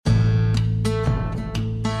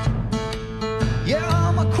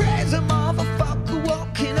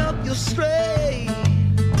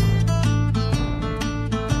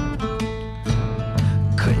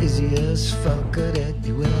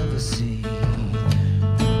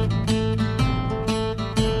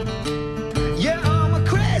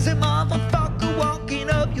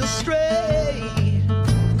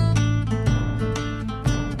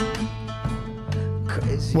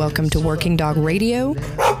Welcome to Working Dog Radio,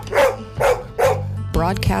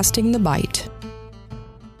 broadcasting the bite.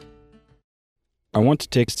 I want to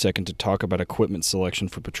take a second to talk about equipment selection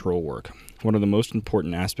for patrol work. One of the most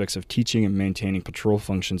important aspects of teaching and maintaining patrol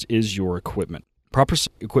functions is your equipment. Proper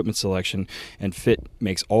equipment selection and fit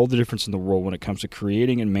makes all the difference in the world when it comes to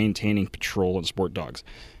creating and maintaining patrol and sport dogs.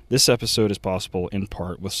 This episode is possible in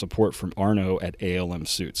part with support from Arno at ALM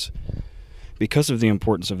Suits. Because of the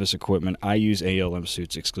importance of this equipment, I use ALM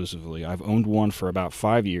Suits exclusively. I've owned one for about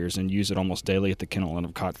 5 years and use it almost daily at the kennel, and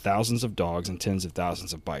have caught thousands of dogs and tens of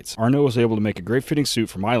thousands of bites. Arno was able to make a great fitting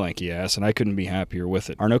suit for my lanky ass, and I couldn't be happier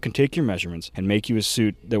with it. Arno can take your measurements and make you a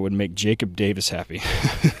suit that would make Jacob Davis happy.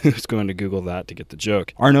 Who's going to Google that to get the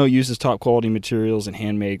joke? Arno uses top quality materials and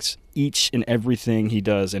handmakes each and everything he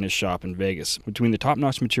does in his shop in Vegas. Between the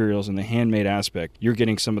top-notch materials and the handmade aspect, you're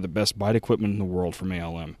getting some of the best bite equipment in the world from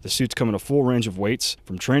ALM. The suits come in a full range of weights,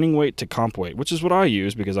 from training weight to comp weight, which is what I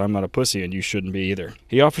use because I'm not a pussy and you shouldn't be either.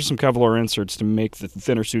 He offers some Kevlar inserts to make the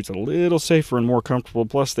thinner suits a little safer and more comfortable,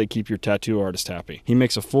 plus they keep your tattoo artist happy. He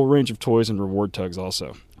makes a full range of toys and reward tugs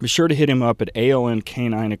also. Be sure to hit him up at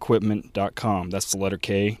almk9equipment.com. That's the letter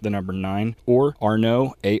K, the number 9, or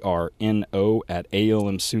Arno, A-R-N-O, at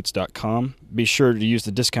almsuits.com. Be sure to use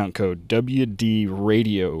the discount code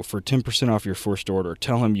WDRadio for 10% off your first order.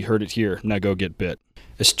 Tell him you heard it here. Now go get bit.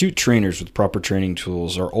 Astute trainers with proper training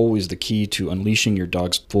tools are always the key to unleashing your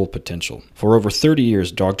dog's full potential. For over 30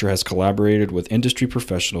 years, Dogtra has collaborated with industry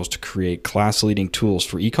professionals to create class-leading tools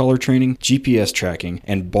for e-collar training, GPS tracking,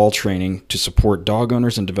 and ball training to support dog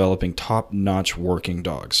owners in developing top-notch working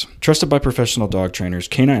dogs. Trusted by professional dog trainers,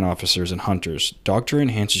 canine officers, and hunters, Dogtra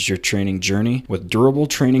enhances your training journey with durable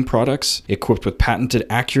training products equipped with patented,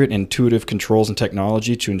 accurate, and intuitive controls and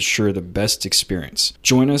technology to ensure the best experience.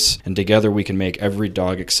 Join us, and together we can make every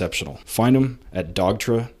dog exceptional. Find them at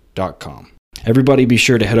dogtra.com. Everybody be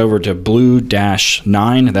sure to head over to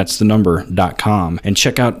blue-9, that's the number, .com, and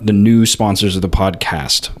check out the new sponsors of the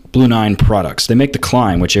podcast, Blue 9 Products. They make the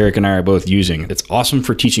Climb, which Eric and I are both using. It's awesome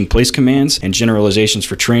for teaching place commands and generalizations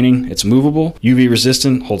for training. It's movable, UV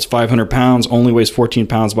resistant, holds 500 pounds, only weighs 14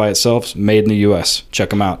 pounds by itself, made in the U.S. Check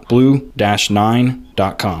them out,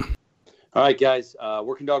 blue-9.com. All right, guys,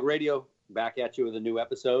 Working Dog Radio, back at you with a new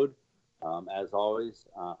episode. As always,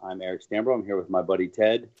 I'm Eric Stambro. I'm here with my buddy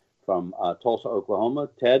Ted from Tulsa, Oklahoma.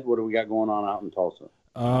 Ted, what do we got going on out in Tulsa?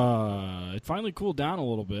 It finally cooled down a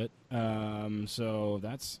little bit, so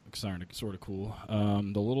that's sort of cool.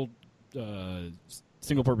 The little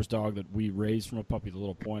single-purpose dog that we raised from a puppy, the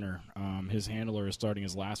little pointer, his handler is starting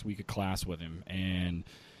his last week of class with him, and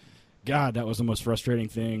God, that was the most frustrating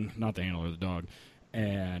thing. Not the handler, the dog,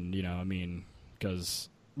 and because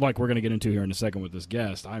like we're going to get into here in a second with this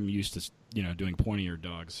guest, I'm used to, doing pointy-eared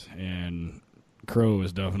dogs, and Crow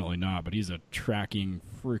is definitely not, but he's a tracking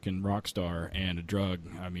freaking rock star and a drug.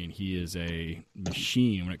 I mean, he is a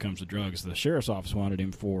machine when it comes to drugs. The sheriff's office wanted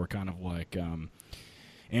him for kind of like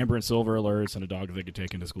amber and silver alerts and a dog that they could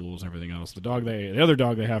take into schools and everything else. The other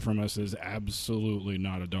dog they have from us is absolutely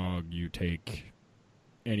not a dog you take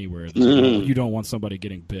anywhere. You don't want somebody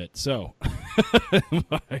getting bit. So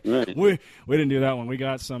we didn't do that one. We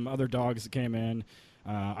got some other dogs that came in.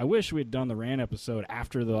 I wish we had done the RAN episode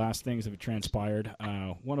after the last things have transpired.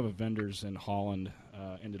 One of the vendors in Holland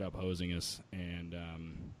ended up hosing us, and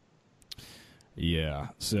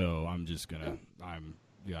so I've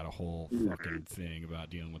got a whole fucking thing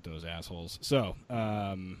about dealing with those assholes. So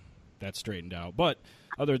that's straightened out. But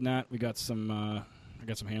other than that, we got some I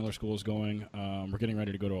got some handler schools going. We're getting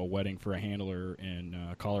ready to go to a wedding for a handler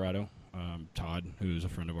in Colorado. Todd, who's a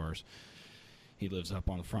friend of ours, he lives up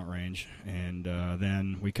on the Front Range. And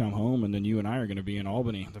then we come home, and then you and I are going to be in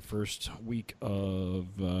Albany the first week of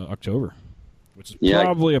October, which is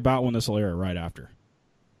probably about when this will air, right after.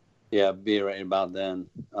 Yeah, be right about then.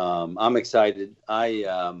 I'm excited.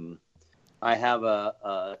 I have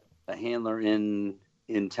a handler in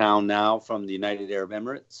town now from the United Arab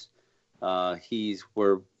Emirates.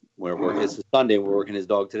 We're it's a Sunday. We're working his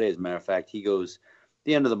dog today. As a matter of fact, he goes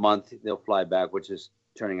the end of the month. They'll fly back, which is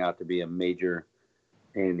turning out to be a major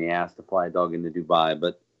pain in the ass to fly a dog into Dubai,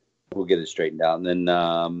 but we'll get it straightened out. And then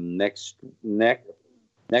next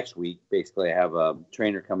week, basically, I have a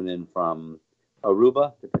trainer coming in from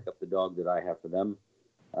Aruba to pick up the dog that I have for them.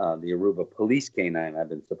 The Aruba Police Canine. I've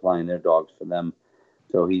been supplying their dogs for them.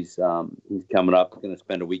 So he's coming up, going to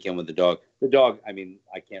spend a weekend with the dog. The dog, I mean,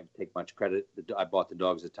 I can't take much credit. I bought the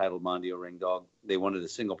dog as a titled Mondio ring dog. They wanted a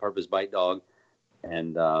single-purpose bite dog,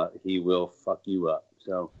 and he will fuck you up.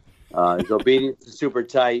 So his obedience is super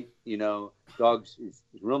tight. He's a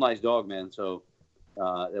real nice dog, man. So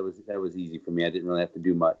that was easy for me. I didn't really have to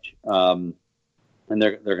do much. and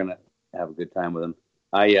they're gonna have a good time with them.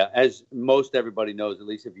 I, as most everybody knows, at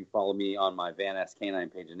least if you follow me on my Van Ness Canine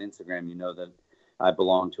page on Instagram, you know that I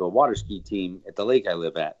belong to a water ski team at the lake I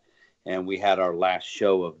live at, and we had our last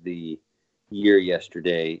show of the year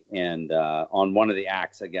yesterday. And on one of the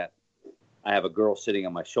acts, I have a girl sitting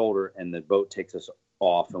on my shoulder, and the boat takes us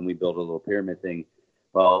off, and we build a little pyramid thing.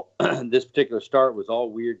 Well, this particular start was all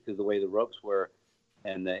weird because the way the ropes were,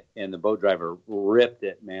 and the boat driver ripped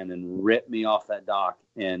it, man, and ripped me off that dock,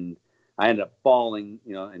 and I ended up falling,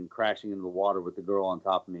 and crashing into the water with the girl on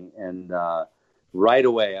top of me. And right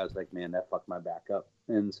away, I was like, man, that fucked my back up.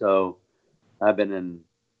 And so I've been in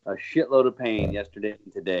a shitload of pain yesterday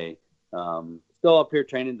and today. Still up here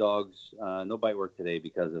training dogs. No bite work today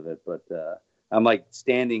because of it. But I'm like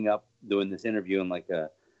standing up doing this interview in like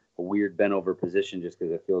a weird bent over position just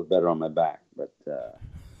because it feels better on my back. But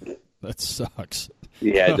that sucks.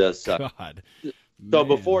 Yeah, it does suck. God. So Man.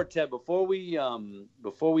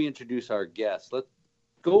 before we introduce our guests, let's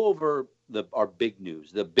go over our big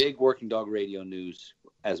news, the big Working Dog Radio news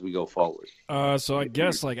as we go forward. So I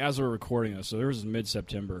guess as we're recording this, so this is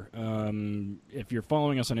mid-September. If you're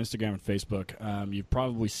following us on Instagram and Facebook, you've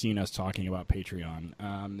probably seen us talking about Patreon.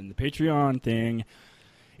 And the Patreon thing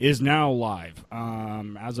is now live.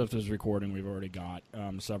 As of this recording, we've already got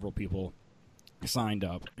several people signed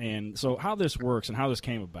up. And so how this works and how this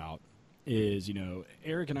came about is,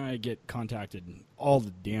 Eric and I get contacted all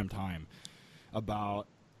the damn time about,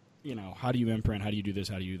 how do you imprint? How do you do this?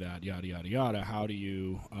 How do you do that? Yada, yada, yada. How do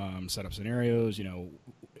you set up scenarios?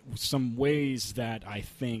 Some ways that I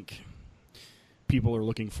think people are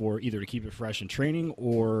looking for either to keep it fresh in training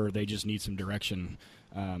or they just need some direction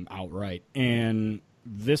outright. And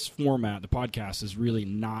this format, the podcast, is really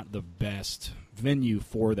not the best venue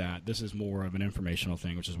for that. This is more of an informational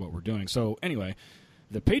thing, which is what we're doing. So anyway,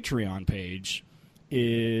 the Patreon page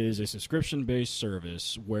is a subscription-based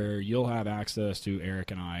service where you'll have access to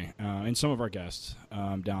Eric and I and some of our guests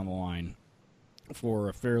down the line for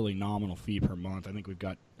a fairly nominal fee per month. I think we've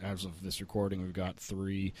got, as of this recording, we've got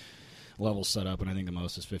 3 levels set up, and I think the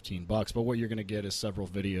most is $15. But what you're going to get is several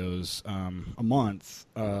videos a month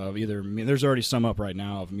of either me. There's already some up right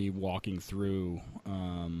now of me walking through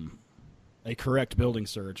a correct building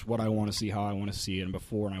search, what I want to see, how I want to see it, and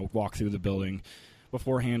I walk through the building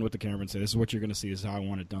beforehand with the camera and say, this is what you're going to see, this is how I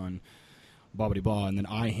want it done, blah-blah-blah. And then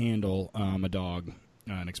I handle a dog,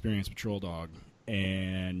 an experienced patrol dog,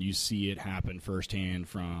 and you see it happen firsthand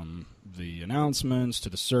from the announcements to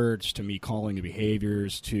the search to me calling the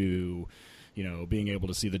behaviors to, being able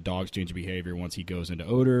to see the dog's change of behavior once he goes into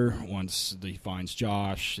odor, once he finds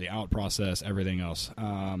Josh, the out process, everything else.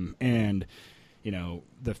 And,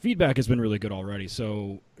 the feedback has been really good already.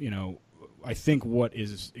 So, I think what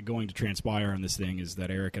is going to transpire on this thing is that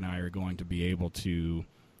Eric and I are going to be able to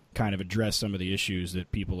kind of address some of the issues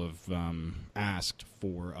that people have asked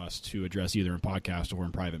for us to address either in podcast or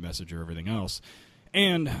in private message or everything else.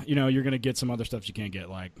 And, you're going to get some other stuff you can't get,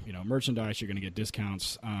 like, merchandise. You're going to get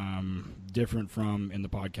discounts different from in the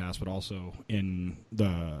podcast, but also in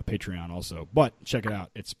the Patreon also. But check it out.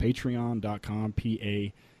 It's patreon.com,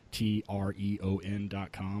 patreon.com,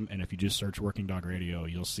 and if you just search Working Dog Radio,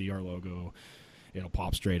 you'll see our logo. It'll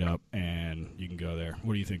pop straight up, and you can go there.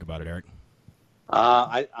 What do you think about it, Eric?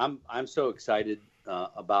 I'm so excited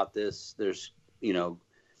about this. There's,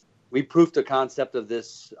 we proved the concept of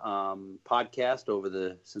this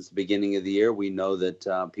podcast since the beginning of the year. We know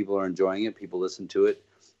that people are enjoying it. People listen to it.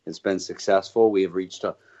 It's been successful. We have reached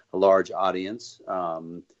a large audience.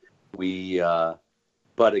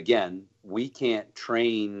 But again, we can't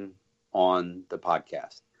train on the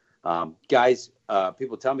podcast. Guys,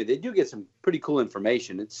 people tell me they do get some pretty cool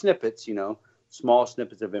information. It's snippets, small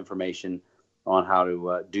snippets of information on how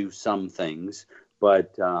to do some things.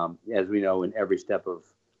 But as we know, in every step of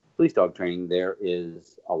police dog training, there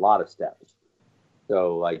is a lot of steps.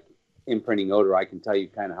 So like imprinting odor, I can tell you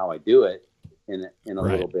kind of how I do it in a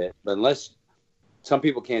Right. little bit. But unless some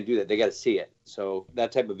people can't do that, they got to see it. So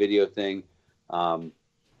that type of video thing.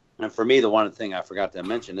 And for me, the one thing I forgot to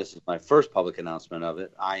mention, this is my first public announcement of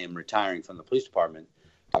it. I am retiring from the police department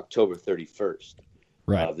October 31st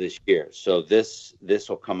of this year. So this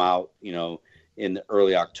will come out, in the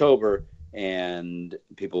early October, and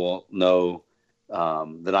people will know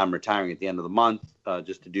that I'm retiring at the end of the month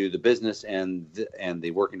just to do the business and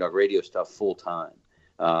the Working Dog Radio stuff full time.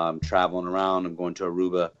 Traveling around. I'm going to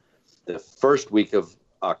Aruba the first week of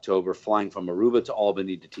October, flying from Aruba to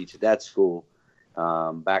Albany to teach at that school.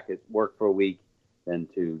 Back at work for a week, then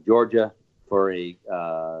to Georgia for a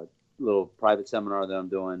little private seminar that I'm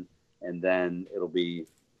doing, and then it'll be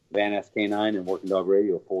Van Ness Canine and Working Dog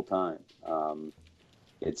Radio full time.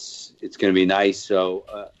 it's going to be nice.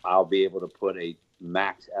 So I'll be able to put a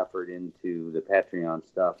max effort into the Patreon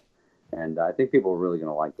stuff, and I think people are really going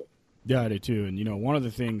to like it. Yeah, I do too. And one of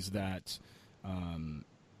the things that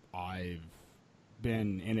I've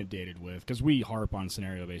been inundated with, because we harp on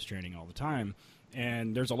scenario-based training all the time,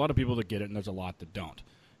 and there's a lot of people that get it, and there's a lot that don't.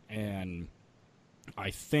 And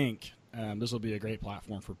I think this will be a great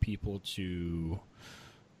platform for people to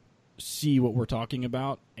see what we're talking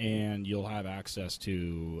about, and you'll have access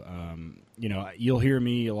to, you'll hear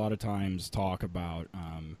me a lot of times talk about,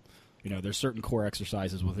 there's certain core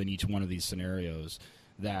exercises within each one of these scenarios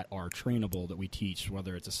that are trainable that we teach,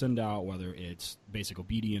 whether it's a send out, whether it's basic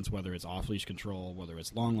obedience, whether it's off leash control, whether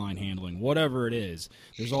it's long line handling, whatever it is.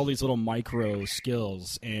 There's all these little micro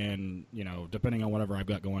skills, and depending on whatever I've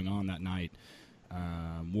got going on that night,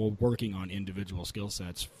 we're working on individual skill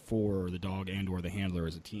sets for the dog and or the handler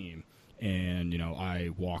as a team. And I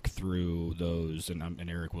walk through those, and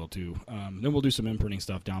Eric will too. Then we'll do some imprinting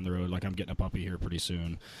stuff down the road. Like, I'm getting a puppy here pretty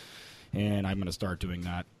soon, and I'm going to start doing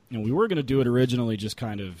that. And we were going to do it originally, just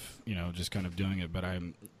kind of doing it, but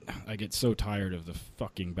I get so tired of the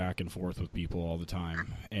fucking back and forth with people all the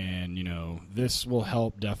time. And this will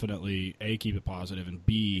help definitely A, keep it positive, and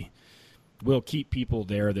B, will keep people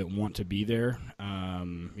there that want to be there.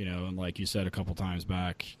 And like you said a couple times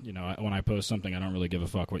back, when I post something, I don't really give a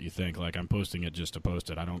fuck what you think. Like, I'm posting it just to post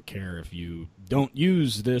it. I don't care if you don't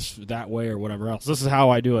use this that way or whatever else. This is how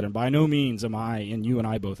I do it. And by no means am I, and you and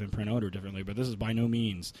I both imprint odor differently, but this is by no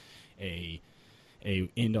means a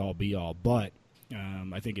end-all be-all. But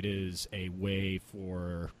I think it is a way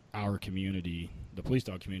for our community, the police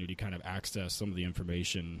dog community, kind of access some of the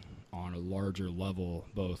information on a larger level,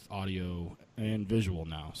 both audio and visual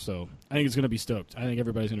now. So I think it's going to be stoked. I think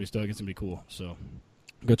everybody's going to be stoked. It's going to be cool. So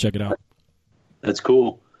go check it out. That's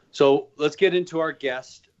cool. So let's get into our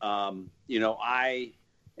guest. I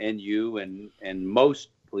and you and most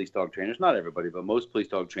police dog trainers, not everybody, but most police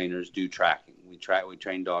dog trainers do tracking. We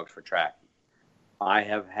train dogs for tracking. I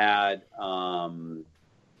have had,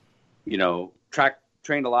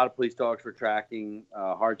 trained a lot of police dogs for tracking,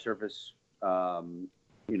 hard surface,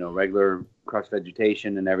 regular crushed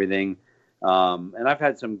vegetation and everything. And I've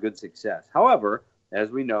had some good success. However, as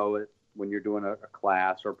we know, when you're doing a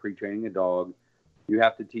class or pre-training a dog, you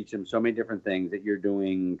have to teach them so many different things that you're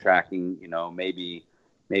doing tracking, maybe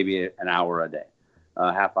an hour a day,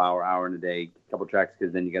 half hour in a day, a couple tracks,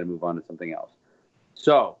 because then you got to move on to something else.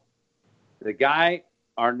 So the guy,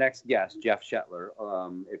 our next guest, Jeff Shetler,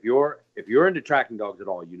 if you're into tracking dogs at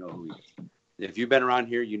all, you know who he is. If you've been around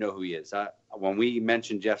here, you know who he is. When we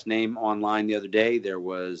mentioned Jeff's name online the other day, there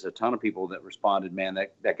was a ton of people that responded, man,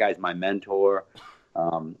 that guy's my mentor.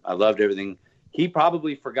 I loved everything. He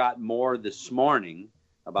probably forgot more this morning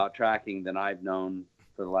about tracking than I've known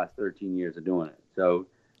for the last 13 years of doing it. So,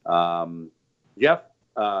 Jeff,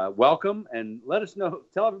 welcome, and let us know,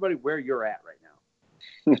 tell everybody where you're at right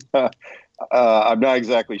now. I'm not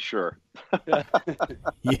exactly sure.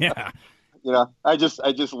 Yeah. I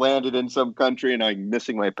just landed in some country and I'm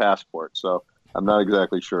missing my passport, so I'm not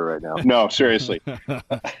exactly sure right now. No, seriously.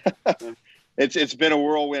 It's been a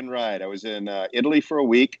whirlwind ride. I was in Italy for a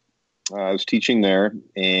week. I was teaching there,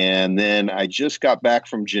 and then I just got back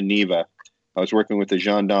from Geneva. I was working with the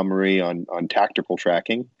Gendarmerie on tactical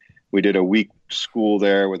tracking. We did a week school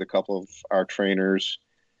there with a couple of our trainers.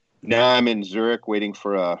 Now I'm in Zurich waiting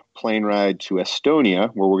for a plane ride to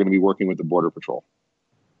Estonia, where we're going to be working with the Border Patrol.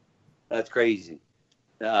 That's crazy.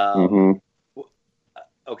 Mm-hmm.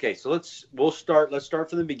 Okay, so let's start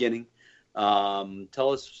from the beginning.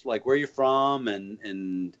 Tell us like where you're from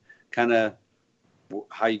and kind of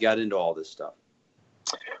how you got into all this stuff.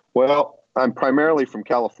 Well, I'm primarily from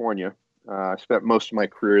California. I spent most of my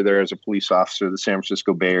career there as a police officer in the San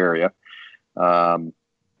Francisco Bay Area.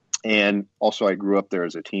 And also I grew up there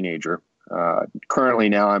as a teenager. Currently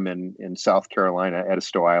now I'm in South Carolina,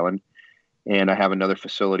 Edisto Island. And I have another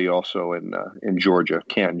facility also in Georgia,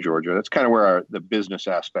 Canton, Georgia. That's kind of where the business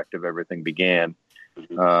aspect of everything began.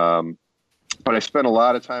 But I spent a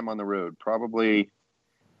lot of time on the road, probably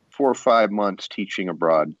 4 or 5 months teaching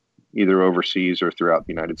abroad, either overseas or throughout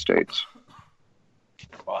the United States.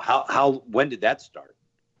 Well, when did that start?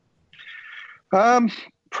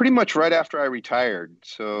 Pretty much right after I retired.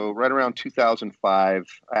 So right around 2005,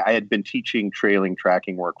 I had been teaching trailing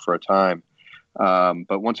tracking work for a time.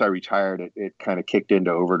 But once I retired, it kind of kicked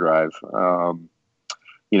into overdrive.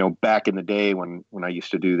 Back in the day when I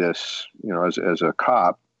used to do this, as a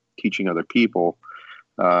cop teaching other people,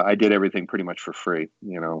 I did everything pretty much for free.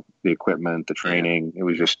 The equipment, the training, it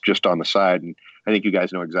was just on the side. And I think you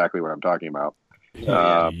guys know exactly what I'm talking about.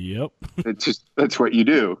 Yep. That's what you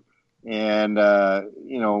do. And,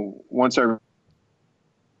 once I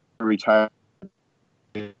retired,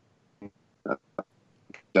 I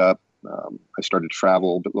started to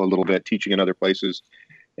travel a little bit, teaching in other places.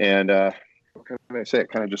 And what can I say? It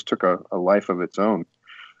kind of just took a life of its own.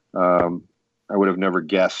 I would have never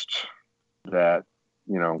guessed that,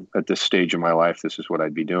 at this stage of my life, this is what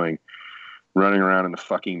I'd be doing. Running around in the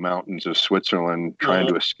fucking mountains of Switzerland, trying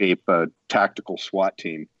to escape a tactical SWAT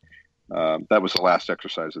team. That was the last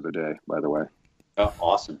exercise of the day, by the way. Oh,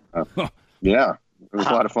 awesome. Yeah, it was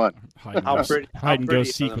a lot of fun. Hide and go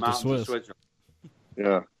seek with the Swiss.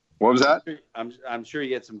 Yeah. What was that? I'm sure you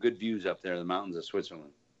get some good views up there in the mountains of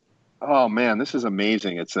Switzerland. Oh man, this is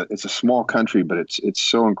amazing. It's a small country, but it's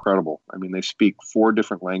so incredible. I mean, they speak 4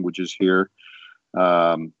 different languages here.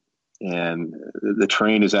 And the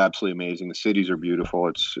terrain is absolutely amazing. The cities are beautiful.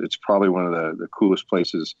 It's probably one of the coolest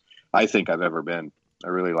places I think I've ever been. I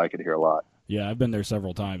really like it here a lot. Yeah, I've been there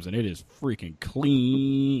several times, and it is freaking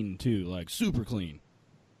clean too, like super clean.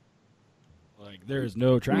 Like there's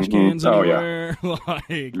no trash cans anywhere.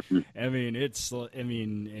 Like, I mean,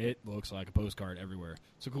 it looks like a postcard everywhere.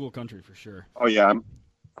 It's a cool country for sure. Oh yeah,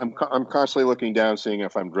 I'm constantly looking down, seeing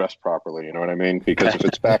if I'm dressed properly. You know what I mean? Because if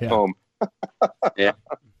it's back home. Yeah.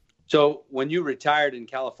 So when you retired in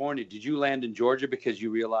California, did you land in Georgia because you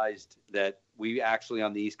realized that we actually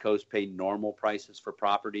on the East Coast pay normal prices for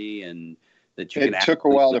property, and that you? It took a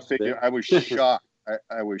while to figure. I was shocked.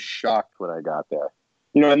 I was shocked when I got there.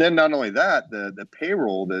 And then not only that, the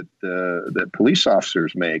payroll that police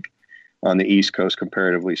officers make on the East Coast,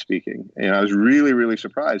 comparatively speaking, and I was really, really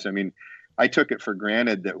surprised. I mean, I took it for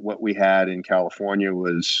granted that what we had in California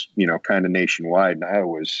was, kind of nationwide, and I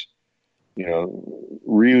was,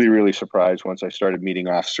 really, really surprised once I started meeting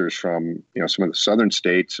officers from, some of the southern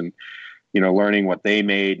states and, learning what they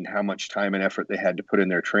made and how much time and effort they had to put in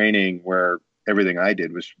their training, where everything I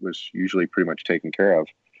did was usually pretty much taken care of.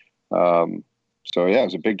 So yeah, it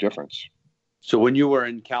was a big difference. So when you were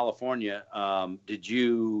in California, did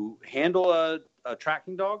you handle a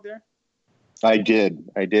tracking dog there? I did.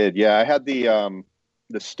 Yeah, I had the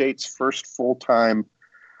state's first full-time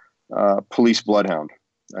police bloodhound.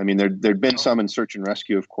 I mean, there'd been some in search and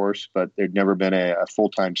rescue, of course, but there'd never been a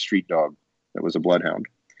full-time street dog that was a bloodhound.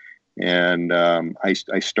 And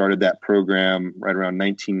I started that program right around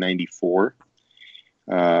 1994.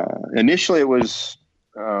 Initially, it was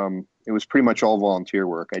pretty much all volunteer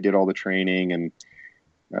work. I did all the training and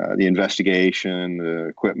the investigation, the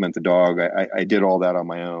equipment, the dog. I did all that on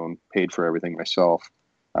my own, paid for everything myself.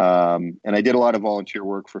 And I did a lot of volunteer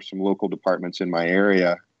work for some local departments in my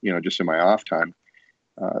area, just in my off time.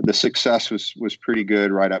 The success was pretty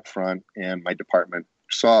good right up front, and my department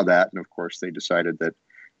saw that. And of course, they decided that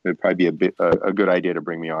it would probably be a good idea to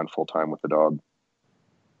bring me on full time with the dog.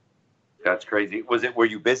 That's crazy. Were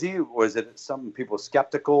you busy? Was it some people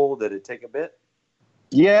skeptical that it'd take a bit?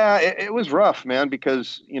 Yeah, it was rough, man,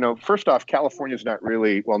 because, first off, California's not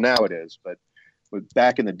really, well, now it is, but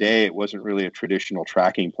back in the day, it wasn't really a traditional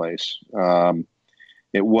tracking place.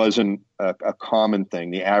 It wasn't a common thing.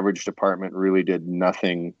 The average department really did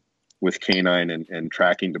nothing with canine and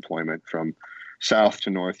tracking deployment from south to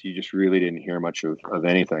north. You just really didn't hear much of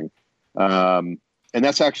anything. And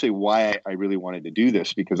that's actually why I really wanted to do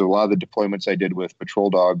this, because a lot of the deployments I did with patrol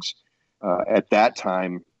dogs at that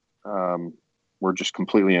time were just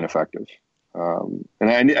completely ineffective. And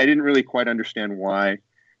I didn't really quite understand why.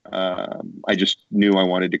 I just knew I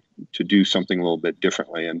wanted to do something a little bit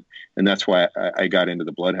differently. And that's why I got into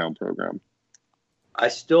the Bloodhound program. I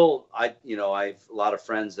have a lot of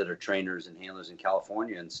friends that are trainers and handlers in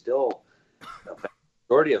California, and still the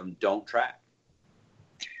majority of them don't track.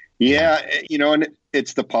 Yeah, and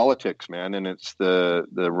it's the politics, man, and it's the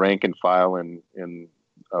rank and file and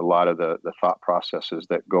a lot of the thought processes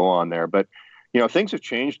that go on there. But, things have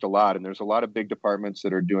changed a lot, and there's a lot of big departments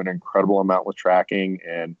that are doing an incredible amount with tracking.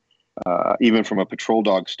 And even from a patrol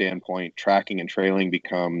dog standpoint, tracking and trailing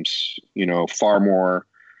becomes, far more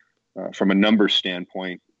from a numbers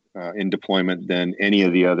standpoint in deployment than any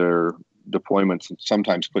of the other deployments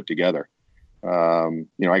sometimes put together.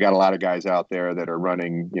 I got a lot of guys out there that are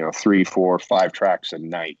running, 3, 4, 5 tracks a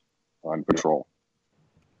night on patrol,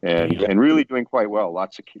 and really doing quite well.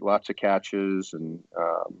 Lots of catches, and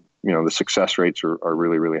the success rates are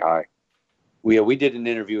really, really high. We did an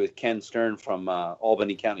interview with Ken Stern from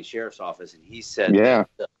Albany County Sheriff's Office, and he said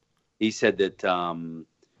that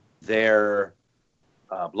their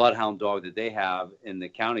bloodhound dog that they have in the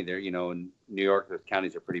county there, in New York, the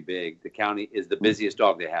counties are pretty big. The county is the busiest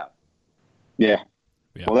dog they have. Yeah.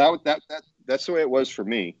 Well, that's the way it was for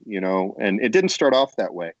me, and it didn't start off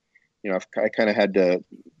that way. I kind of had to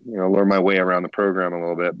learn my way around the program a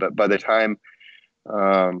little bit. But by the time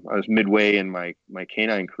I was midway in my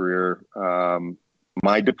canine career,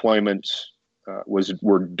 my deployments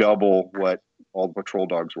were double what all the patrol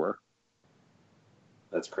dogs were.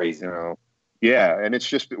 That's crazy. Yeah, and it's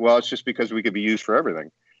just because we could be used for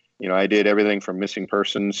everything. I did everything from missing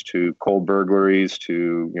persons to cold burglaries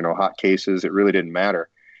to hot cases. It really didn't matter.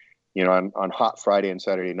 On hot Friday and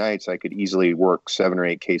Saturday nights, I could easily work 7 or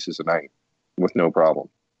 8 cases a night with no problem.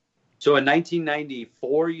 So in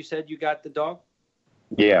 1994, you said you got the dog?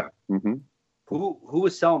 Yeah. Mm-hmm. Who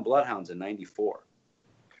was selling bloodhounds in 94?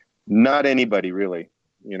 Not anybody really,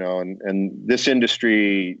 and this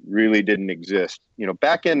industry really didn't exist.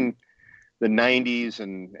 Back in the 90s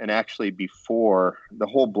and actually before, the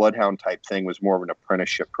whole bloodhound type thing was more of an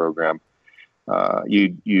apprenticeship program.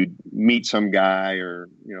 You'd meet some guy or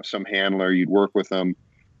some handler, you'd work with them,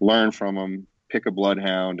 learn from them, pick a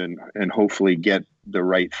bloodhound, and hopefully get the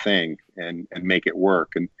right thing and make it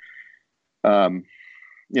work. And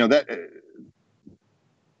that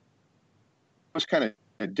was kind of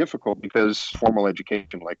difficult because formal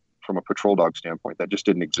education, like from a patrol dog standpoint, that just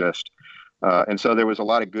didn't exist. And so there was a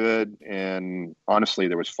lot of good, and honestly,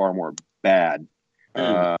 there was far more bad.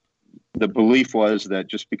 The belief was that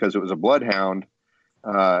just because it was a bloodhound,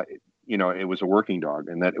 it was a working dog,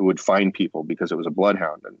 and that it would find people because it was a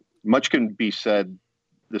bloodhound. And much can be said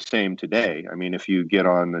the same today. I mean, if you get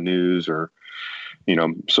on the news or,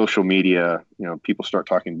 social media, people start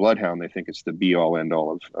talking bloodhound, they think it's the be all end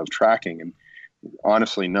all of tracking. And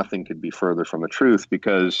honestly, nothing could be further from the truth,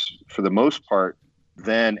 because for the most part,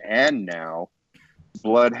 then and now,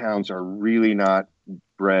 bloodhounds are really not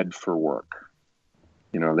bred for work.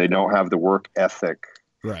 They don't have the work ethic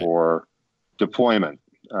for deployment.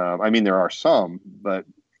 There are some, but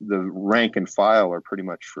the rank and file are pretty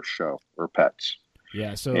much for show or pets.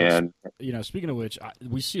 Yeah. So, speaking of which,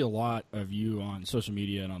 we see a lot of you on social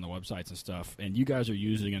media and on the websites and stuff, and you guys are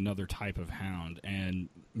using another type of hound, and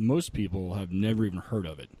most people have never even heard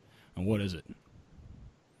of it. And what is it?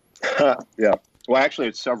 Yeah. Well, actually,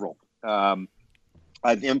 it's several.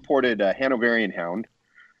 I've imported a Hanoverian hound,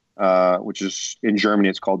 which is in Germany.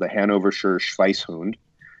 It's called the Hannoverscher Schweisshund.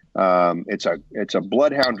 It's a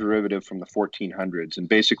bloodhound derivative from the 1400s, and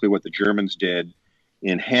basically what the Germans did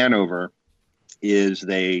in Hanover is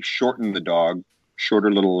they shortened the dog,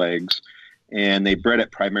 shorter little legs, and they bred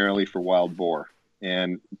it primarily for wild boar.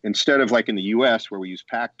 And instead of like in the U.S. where we use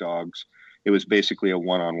pack dogs, it was basically a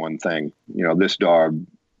one-on-one thing. This dog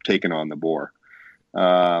taking on the boar.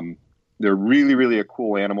 They're really, really a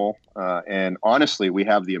cool animal. And honestly, we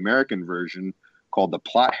have the American version called the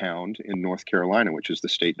Plott Hound in North Carolina, which is the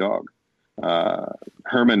state dog.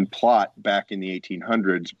 Herman Plott, back in the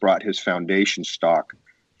 1800s, brought his foundation stock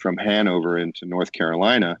from Hanover into North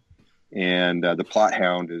Carolina, and the Plott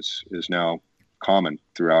Hound is now common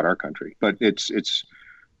throughout our country. But its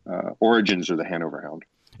origins are the Hanover Hound.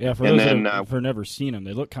 Yeah, for those that have never seen them,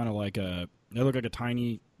 they look kind of like a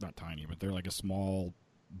tiny, not tiny, but they're like a small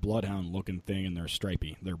bloodhound looking thing, and they're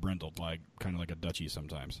stripy. They're brindled, kind of like a Dutchie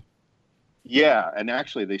sometimes. Yeah, and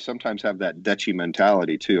actually they sometimes have that Dutchie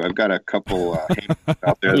mentality too. I've got a couple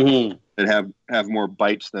out there that have more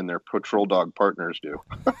bites than their patrol dog partners do.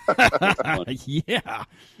 Yeah.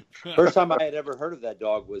 First time I had ever heard of that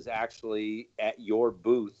dog was actually at your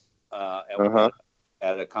booth at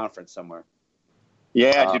a conference somewhere.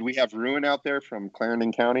 Yeah, did we have Ruin out there from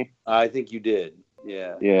Clarendon County? I think you did.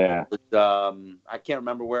 Yeah. Yeah. But, I can't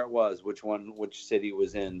remember where it was, which city it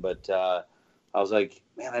was in, but I was like,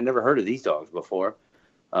 man, I never heard of these dogs before.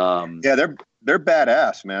 Yeah, they're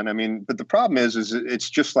badass, man. But the problem is it's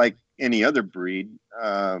just like any other breed.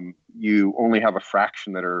 You only have a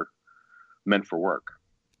fraction that are meant for work.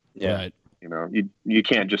 Yeah. Right. You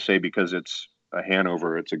can't just say because it's a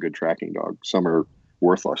Hanover, it's a good tracking dog. Some are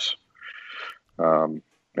worthless.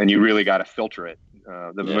 And you really got to filter it.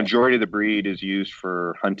 The majority of the breed is used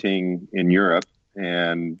for hunting in Europe,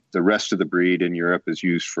 and the rest of the breed in Europe is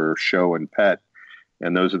used for show and pet,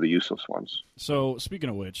 and those are the useless ones. So speaking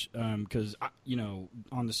of which, because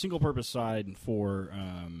on the single purpose side for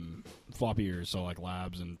floppy ears, so like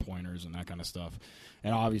labs and pointers and that kind of stuff,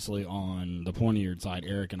 and obviously on the pointy eared side,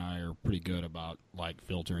 Eric and I are pretty good about like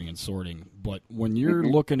filtering and sorting. But when you're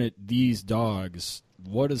looking at these dogs,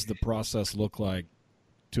 what does the process look like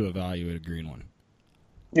to evaluate a green one?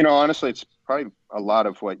 Honestly, it's probably a lot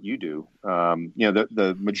of what you do.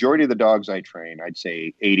 The majority of the dogs I train, I'd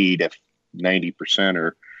say 80 to 90%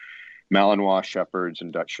 are Malinois Shepherds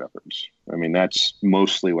and Dutch Shepherds. That's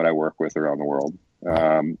mostly what I work with around the world.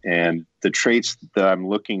 And the traits that I'm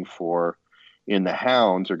looking for in the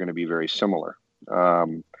hounds are going to be very similar.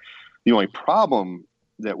 The only problem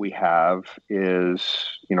that we have is,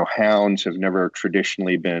 hounds have never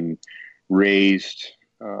traditionally been raised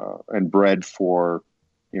and bred for,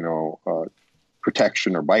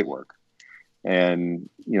 protection or bite work. And,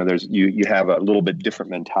 there's, you have a little bit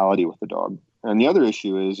different mentality with the dog. And the other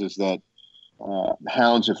issue is that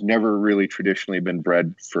hounds have never really traditionally been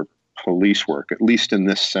bred for police work, at least in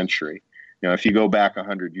this century. If you go back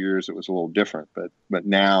 100 years, it was a little different, but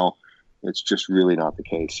now it's just really not the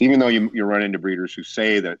case. Even though you run into breeders who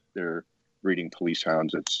say that they're breeding police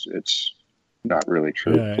hounds, it's not really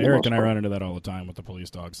true. Yeah, Eric and I run into that all the time with the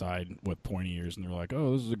police dog side with pointy ears, and they're like,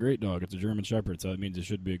 "Oh, this is a great dog. It's a German Shepherd, so that means it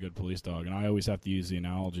should be a good police dog." And I always have to use the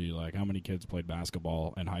analogy, like, how many kids played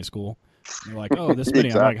basketball in high school? And they're like, "Oh, this many."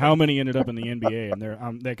 Exactly. I'm like, "How many ended up in the NBA?"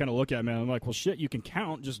 And they kind of look at me, and I'm like, "Well, shit, you can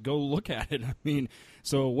count. Just go look at it." I mean,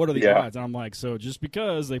 so what are the odds? And I'm like, so just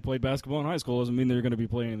because they played basketball in high school doesn't mean they're going to be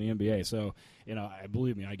playing in the NBA. So,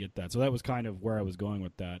 believe me, I get that. So that was kind of where I was going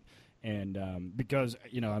with that. And because,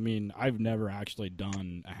 I've never actually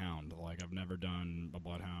done a hound. Like, I've never done a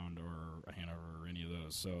bloodhound or a Hanover or any of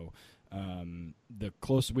those. So the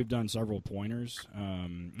closest we've done several pointers.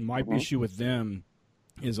 My issue with them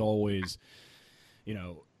is always,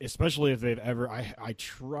 especially if they've ever, I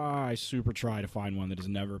super try to find one that has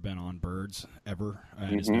never been on birds ever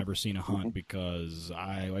and has never seen a hunt, because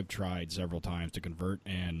I've tried several times to convert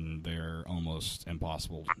and they're almost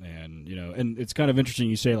impossible. And, and it's kind of interesting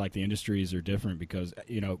you say like the industries are different because,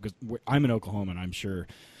 because I'm in Oklahoma and I'm sure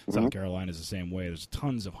South Carolina is the same way. There's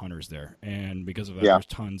tons of hunters there. And because of that, there's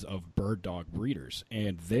tons of bird dog breeders.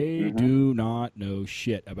 And they do not know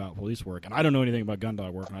shit about police work. And I don't know anything about gun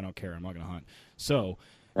dog work, and I don't care. I'm not going to hunt. So,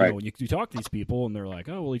 when you talk to these people, and they're like,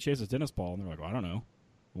 "Oh, well, he chases tennis ball," and they're like, "Well, I don't know.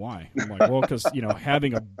 Why?" I'm like, "Well, because,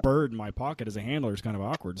 having a bird in my pocket as a handler is kind of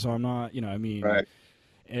awkward. So I'm not, Right.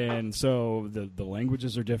 And so the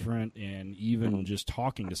languages are different, and even just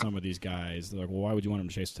talking to some of these guys, they're like, "Well, why would you want him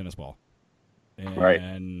to chase a tennis ball?"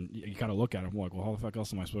 And you kind of look at them like, "Well, how the fuck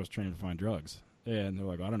else am I supposed to train him to find drugs?" And they're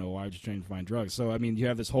like, "I don't know. Why would you train to find drugs?" So, you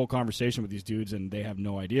have this whole conversation with these dudes, and they have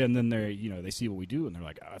no idea. And then they see what we do, and they're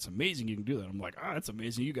like, "Oh, it's amazing you can do that." I'm like, "Oh, it's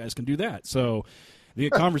amazing you guys can do that." So the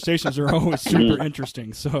conversations are always super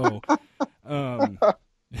interesting. So,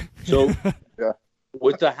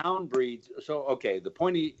 with the hound breeds, the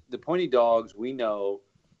pointy dogs, we know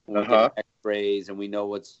when we get X-rays, and we know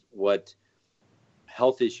what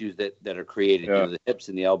health issues that are created, the hips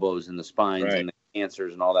and the elbows and the spines and the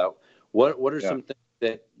cancers and all that. What are some things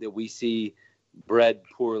that we see bred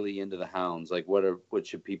poorly into the hounds? Like what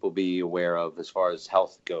should people be aware of as far as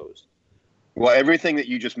health goes? Well, everything that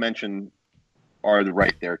you just mentioned are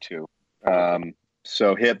right there too.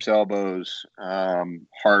 So hips, elbows,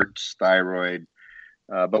 hearts, thyroid.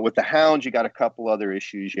 But with the hounds, you got a couple other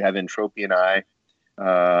issues. You have entropion eye.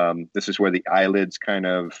 This is where the eyelids kind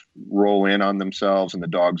of roll in on themselves, and the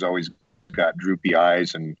dog's always got droopy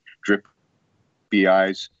eyes and drippy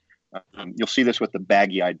eyes. You'll see this with the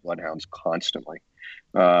baggy-eyed bloodhounds constantly.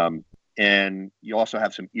 And you also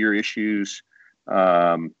have some ear issues.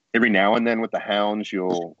 Every now and then with the hounds,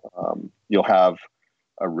 you'll have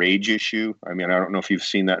a rage issue. I don't know if you've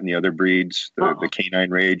seen that in the other breeds, the canine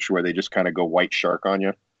rage, where they just kind of go white shark on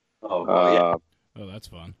you. Yeah. Oh, that's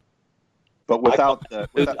fun. But without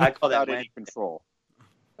any control.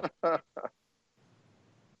 All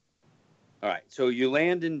right. So you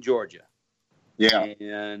land in Georgia. Yeah.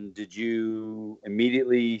 And did you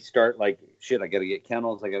immediately start like, shit, I got to get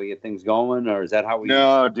kennels, I got to get things going? Or is that how we...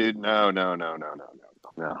 No, dude. No.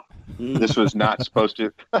 This was not supposed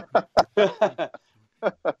to...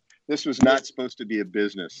 This was not supposed to be a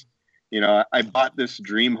business. I bought this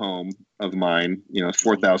dream home of mine,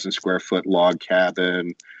 4,000 square foot log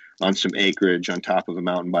cabin on some acreage on top of a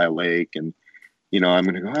mountain by a lake. And, I'm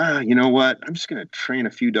going to go, you know what? I'm just going to train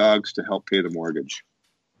a few dogs to help pay the mortgage.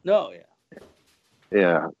 No, yeah.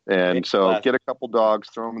 Yeah. And so get a couple dogs,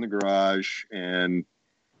 throw them in the garage. And,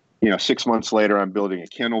 6 months later, I'm building a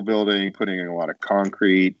kennel building, putting in a lot of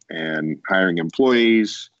concrete and hiring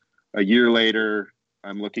employees. A year later,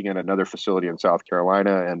 I'm looking at another facility in South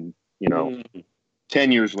Carolina. And,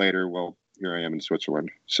 10 years later, well, here I am in Switzerland.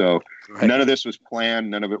 So none of this was planned.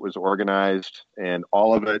 None of it was organized. And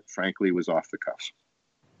all of it, frankly, was off the cuff.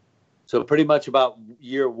 So pretty much about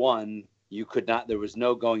year one, there was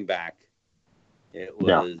no going back. It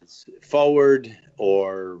was forward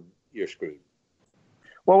or you're screwed.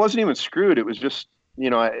 Well, it wasn't even screwed. It was just,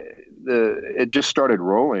 it just started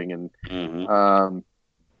rolling. And,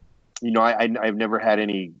 I've never had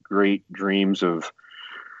any great dreams of,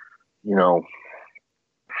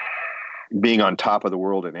 being on top of the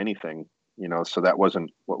world in anything, so that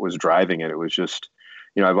wasn't what was driving it. It was just,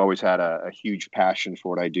 I've always had a huge passion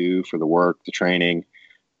for what I do, for the work, the training.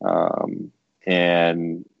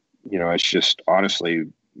 And, it's just honestly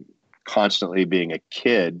constantly being a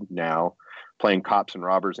kid now, playing cops and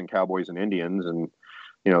robbers and cowboys and Indians. And,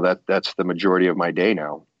 that's the majority of my day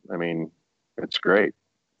now. I mean, it's great.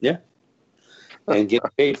 Yeah. And get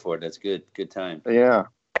paid for it. That's good. Good time. Yeah.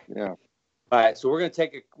 Yeah. All right. So we're going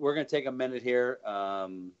to take a minute here,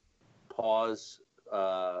 pause,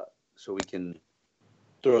 so we can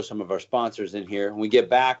throw some of our sponsors in here. When we get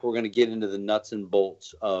back, we're going to get into the nuts and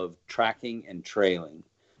bolts of tracking and trailing.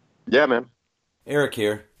 Yeah, man. Eric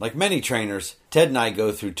here. Like many trainers, Ted and I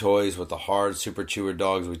go through toys with the hard super chewer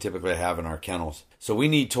dogs we typically have in our kennels. So we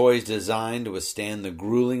need toys designed to withstand the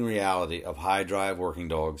grueling reality of high drive working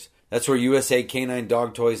dogs. That's where USA Canine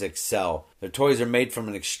Dog Toys excel. Their toys are made from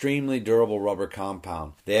an extremely durable rubber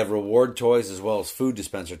compound. They have reward toys as well as food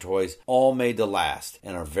dispenser toys, all made to last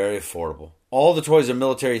and are very affordable. All the toys are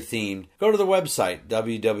military themed. Go to the website,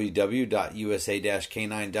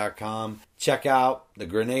 www.usa-canine.com. Check out the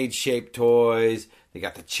grenade-shaped toys. They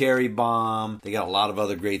got the cherry bomb. They got a lot of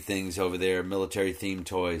other great things over there, military-themed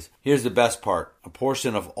toys. Here's the best part. A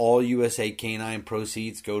portion of all USA Canine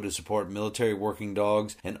proceeds go to support military working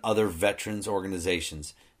dogs and other veterans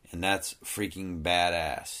organizations. And that's freaking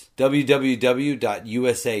badass.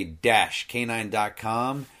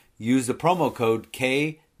 www.usa-canine.com. Use the promo code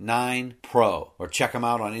K9Pro or check them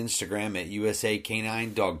out on Instagram at USA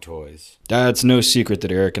Canine Dog Toys. It's no secret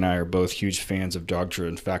that Eric and I are both huge fans of Dogtra.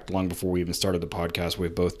 In fact, long before we even started the podcast,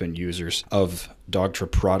 we've both been users of Dogtra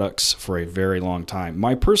products for a very long time.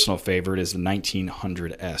 My personal favorite is the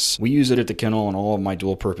 1900S. We use it at the kennel, and all of my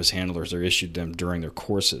dual-purpose handlers are issued them during their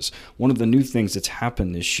courses. One of the new things that's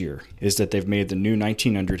happened this year is that they've made the new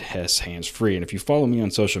 1900S hands-free, and if you follow me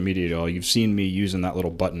on social media at all, you've seen me using that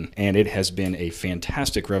little button, and it has been a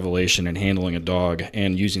fantastic revelation in handling a dog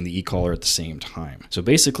and using the e-collar at the same time. So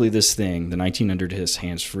basically this thing, the 1900S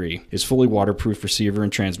hands-free, is fully waterproof receiver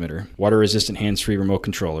and transmitter, water-resistant hands-free remote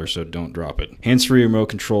controller, so don't drop it, hands-free remote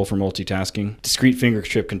control for multitasking, discrete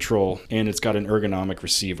fingertip control, and it's got an ergonomic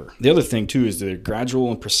receiver. The other thing too is the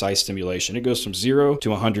gradual and precise stimulation. It goes from 0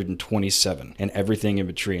 to 127 and everything in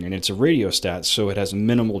between, and it's a radiostat, so it has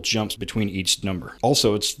minimal jumps between each number.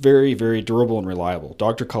 Also, it's very, very durable and reliable.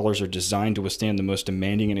 Dogtra collars are designed to withstand the most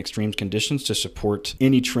demanding and extreme conditions to support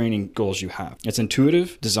any training goals you have. It's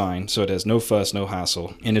intuitive design, so it has no fuss, no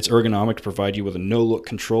hassle, and it's ergonomic to provide you with a no-look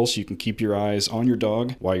control so you can keep your eyes on your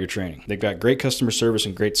dog while you're training. They've got great customer service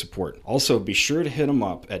and great support. Also, be sure to hit them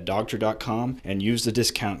up at Dogtra.com and use the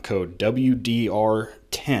discount code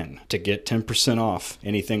WDR10 to get 10% off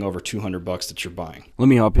anything over $200 that you're buying. Let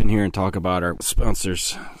me hop in here and talk about our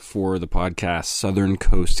sponsors for the podcast, Southern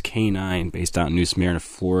Coast Canine, based out in New Smyrna,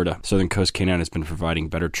 Florida. Southern Coast Canine has been providing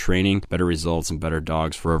better training, better results, and better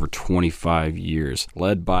dogs for over 25 years.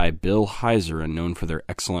 Led by Bill Heiser and known for their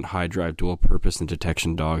excellent high-drive dual-purpose and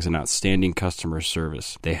detection dogs and outstanding customer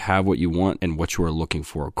service. They have what you want and what you are looking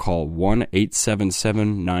for. Call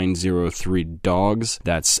 1-877-903-DOGS.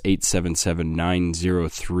 That's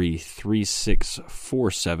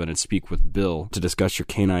 877-903-3647 and speak with Bill to discuss your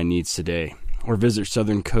canine needs today. Or visit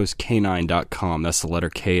southerncoastcanine.com. That's the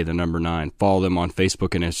letter K, the number 9. Follow them on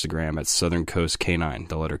Facebook and Instagram at Southern Coast Canine,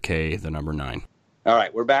 the letter K, the number 9. All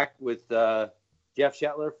right, we're back with Jeff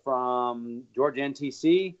Shetler from Georgia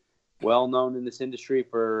NTC, well known in this industry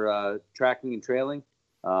for tracking and trailing.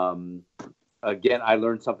 Again, I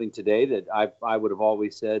learned something today that I would have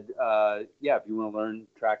always said, if you want to learn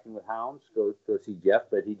tracking with hounds, go see Jeff.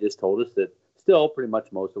 But he just told us that still pretty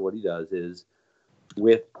much most of what he does is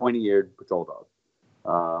with pointy-eared patrol dogs.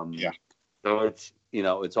 So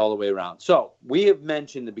it's all the way around. So we have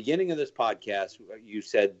mentioned the beginning of this podcast, you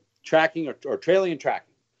said tracking or trailing and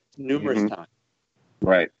tracking numerous times.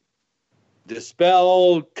 Right.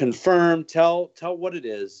 Dispel, confirm, tell what it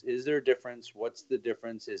is. Is there a difference? What's the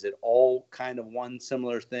difference? Is it all kind of one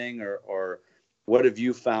similar thing, or what have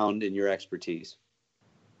you found in your expertise?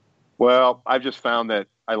 Well, I've just found that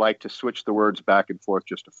I like to switch the words back and forth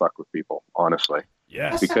just to fuck with people, honestly.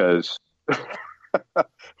 Yes. Because,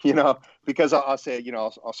 because I'll say,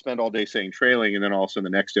 I'll spend all day saying trailing, and then also the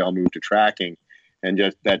next day I'll move to tracking,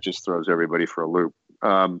 and that just throws everybody for a loop.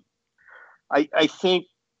 I think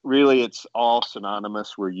really it's all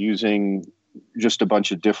synonymous. We're using just a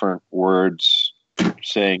bunch of different words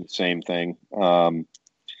saying the same thing.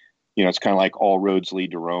 It's kind of like all roads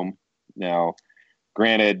lead to Rome. Now,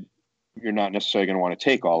 granted, you're not necessarily going to want to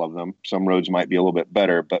take all of them. Some roads might be a little bit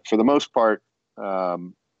better, but for the most part,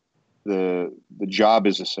 the job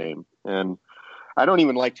is the same. And I don't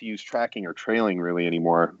even like to use tracking or trailing really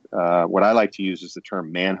anymore. What I like to use is the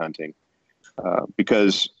term manhunting.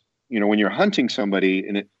 Because, when you're hunting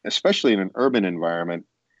somebody, especially in an urban environment,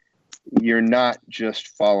 you're not just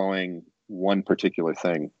following one particular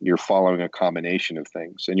thing. You're following a combination of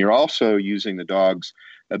things. And you're also using the dog's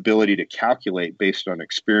ability to calculate based on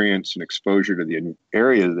experience and exposure to the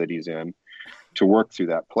area that he's in to work through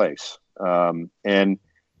that place. And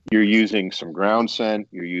you're using some ground scent,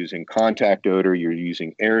 you're using contact odor, you're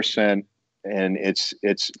using air scent, and it's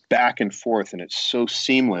back and forth, and it's so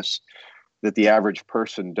seamless that the average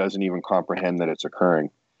person doesn't even comprehend that it's occurring.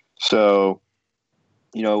 So,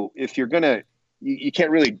 if you're going to, you can't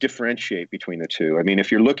really differentiate between the two. I mean,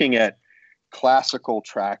 if you're looking at classical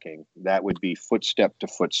tracking, that would be footstep to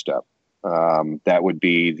footstep. That would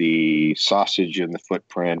be the sausage in the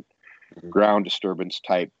footprint, ground disturbance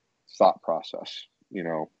type thought process,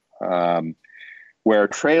 where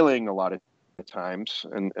trailing a lot of times,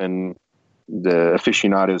 and the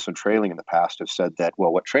aficionados in trailing in the past have said that,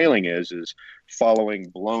 well, what trailing is following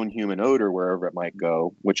blown human odor wherever it might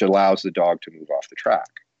go, which allows the dog to move off the track,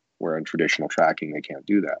 where in traditional tracking, they can't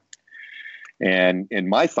do that. And in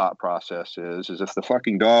my thought process is if the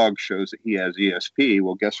fucking dog shows that he has ESP,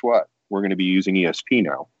 well, guess what? We're going to be using ESP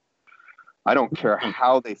now. I don't care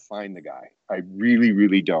how they find the guy. I really,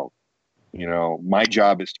 really don't. My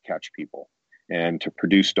job is to catch people and to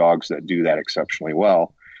produce dogs that do that exceptionally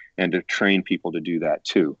well, and to train people to do that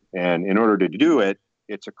too. And in order to do it,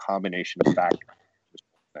 it's a combination of factors.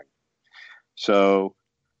 So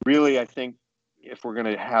really, I think if we're going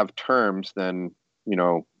to have terms, then,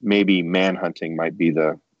 maybe manhunting might be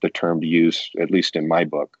the term to use, at least in my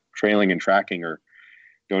book. Trailing and tracking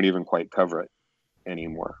don't even quite cover it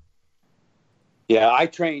anymore. Yeah, I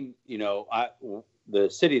train, the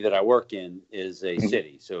city that I work in is a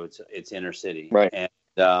city, so it's inner city. Right. And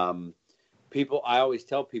I always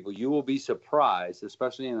tell people, you will be surprised,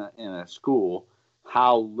 especially in a school,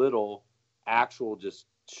 how little actual just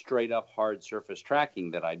straight up hard surface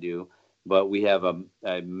tracking that I do. But we have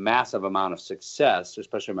a massive amount of success,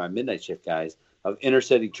 especially my midnight shift guys, of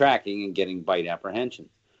intercity tracking and getting bite apprehension.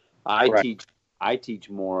 I teach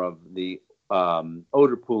more of the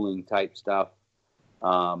odor pooling type stuff.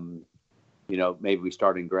 Maybe we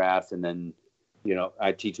start in grass, and then,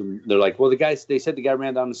 I teach them. They're like, well, they said the guy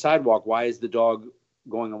ran down the sidewalk. Why is the dog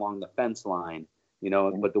going along the fence line?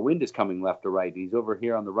 But the wind is coming left or right. He's over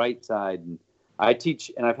here on the right side. And I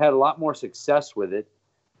teach, and I've had a lot more success with it.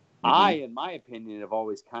 I, in my opinion, have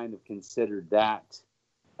always kind of considered that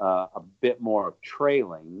a bit more of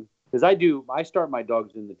trailing, because I start my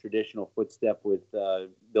dogs in the traditional footstep with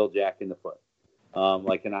Bill Jack in the foot,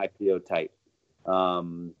 like an IPO type.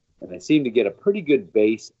 And I seem to get a pretty good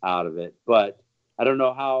base out of it, but I don't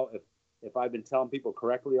know if I've been telling people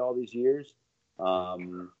correctly all these years,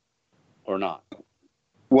 or not.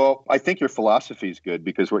 Well, I think your philosophy is good,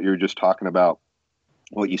 because what you're just talking about,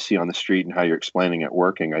 what you see on the street and how you're explaining it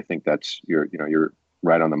working, I think you're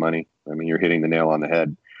right on the money. I mean, you're hitting the nail on the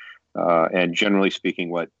head. And generally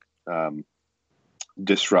speaking, what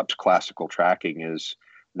disrupts classical tracking is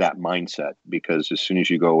that mindset, because as soon as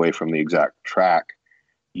you go away from the exact track,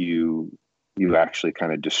 you actually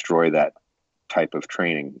kind of destroy that type of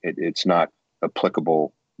training. It's not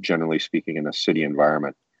applicable, generally speaking, in a city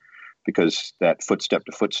environment, because that footstep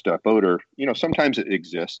to footstep odor, sometimes it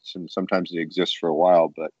exists, and sometimes it exists for a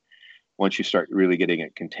while, but once you start really getting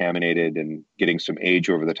it contaminated and getting some age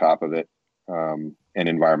over the top of it, and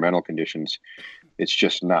environmental conditions, it's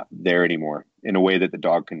just not there anymore in a way that the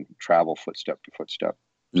dog can travel footstep to footstep.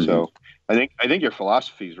 Mm-hmm. So I think your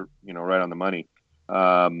philosophy is, right on the money.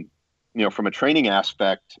 From a training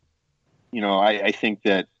aspect, I think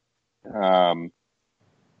that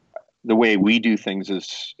the way we do things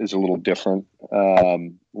is a little different.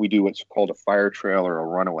 We do what's called a fire trail or a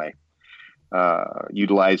runaway,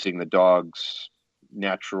 utilizing the dog's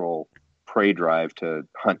natural prey drive to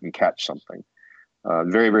hunt and catch something.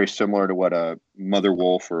 Very, very similar to what a mother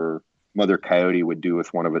wolf or mother coyote would do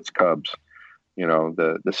with one of its cubs.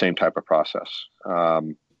 The same type of process.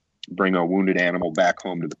 Bring a wounded animal back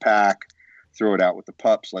home to the pack, throw it out with the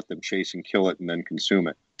pups, let them chase and kill it, and then consume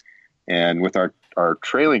it. And with our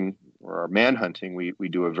trailing or our manhunting, we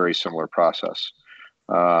do a very similar process.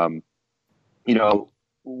 One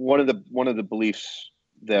of the beliefs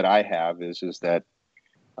that I have is that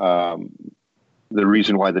the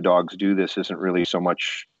reason why the dogs do this isn't really so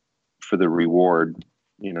much for the reward,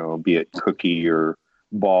 be it cookie or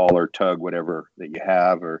ball or tug, whatever that you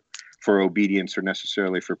have, or for obedience, or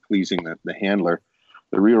necessarily for pleasing the handler.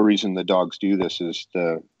 The real reason the dogs do this is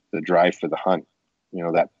the drive for the hunt,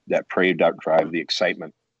 that prey drive, the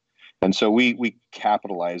excitement. And so we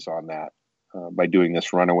capitalize on that by doing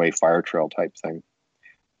this runaway fire trail type thing.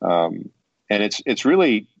 And it's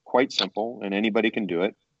really quite simple, and anybody can do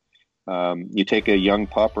it. You take a young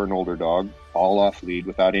pup or an older dog, all off lead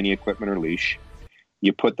without any equipment or leash.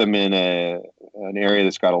 You put them in an area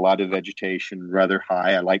that's got a lot of vegetation, rather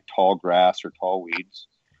high. I like tall grass or tall weeds.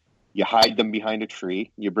 You hide them behind a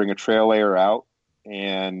tree. You bring a trail layer out,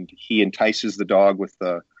 and he entices the dog with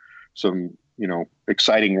some,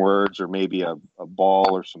 exciting words, or maybe a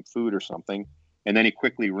ball or some food or something. And then he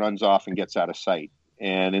quickly runs off and gets out of sight.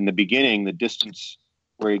 And in the beginning, the distance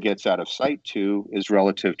where he gets out of sight to is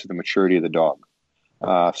relative to the maturity of the dog.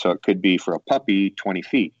 So it could be, for a puppy, 20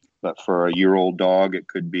 feet. But for a year-old dog, it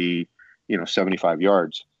could be, 75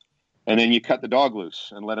 yards. And then you cut the dog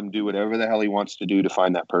loose and let him do whatever the hell he wants to do to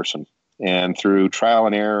find that person. And through trial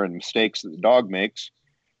and error and mistakes that the dog makes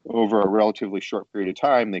over a relatively short period of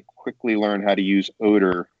time, they quickly learn how to use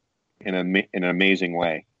odor in an amazing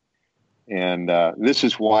way. And this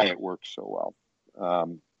is why it works so well.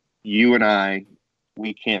 You and I,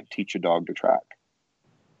 we can't teach a dog to track.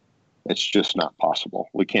 It's just not possible.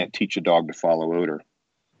 We can't teach a dog to follow odor.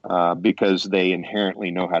 Because they inherently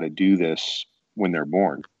know how to do this when they're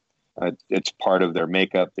born. It's part of their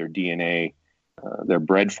makeup, their DNA. They're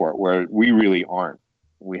bred for it, where we really aren't.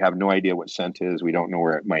 We have no idea what scent is. We don't know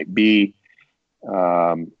where it might be.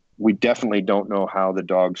 We definitely don't know how the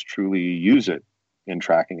dogs truly use it in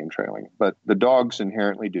tracking and trailing. But the dogs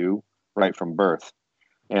inherently do, right from birth.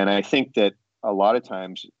 And I think that a lot of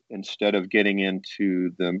times, instead of getting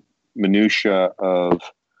into the minutia of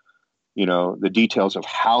the details of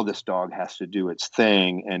how this dog has to do its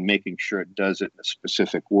thing and making sure it does it in a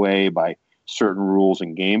specific way by certain rules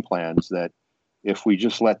and game plans, that if we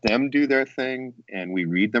just let them do their thing and we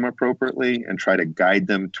read them appropriately and try to guide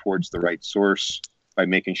them towards the right source by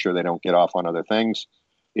making sure they don't get off on other things,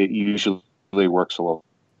 it usually works a little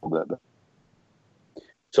bit.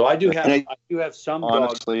 So I do have some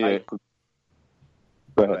honestly, dogs.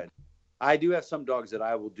 Go ahead. I do have some dogs that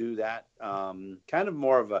I will do that, kind of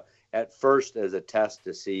more of at first as a test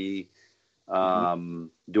to see,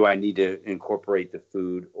 do I need to incorporate the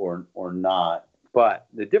food or not? But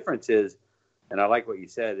the difference is, and I like what you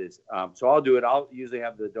said, is so I'll do it. I'll usually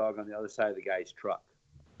have the dog on the other side of the guy's truck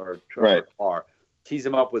or car, tease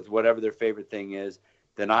them up with whatever their favorite thing is.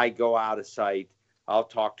 Then I go out of sight. I'll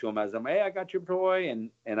talk to them as I'm, hey, I got your toy,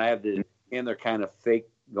 and I have the handler kind of fake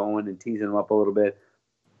going and teasing them up a little bit.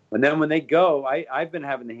 And then when they go, I've been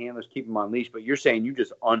having the handlers keep them on leash, but you're saying you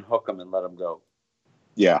just unhook them and let them go.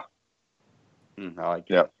 Yeah. I like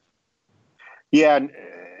that. Yeah,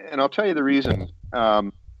 and I'll tell you the reason.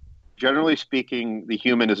 Generally speaking, the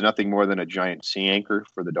human is nothing more than a giant sea anchor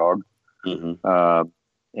for the dog. Mm-hmm.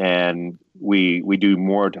 And we do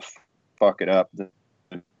more to fuck it up than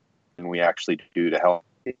we actually do to help.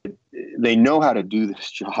 They know how to do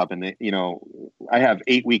this job. And, I have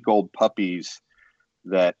 8-week-old puppies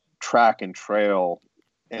that track and trail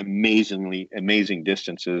amazing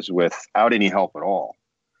distances without any help at all.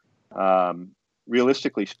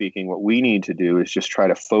 Realistically speaking, what we need to do is just try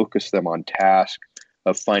to focus them on task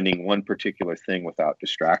of finding one particular thing without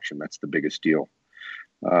distraction. That's the biggest deal.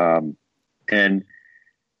 And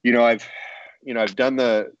I've done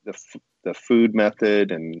the food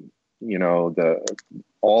method and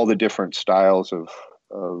all the different styles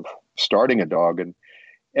of starting a dog, and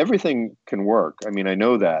everything can work. I mean, I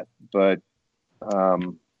know that, but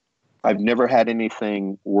I've never had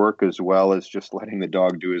anything work as well as just letting the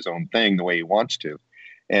dog do his own thing the way he wants to.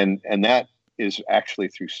 And that is actually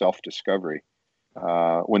through self-discovery.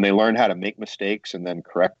 When they learn how to make mistakes and then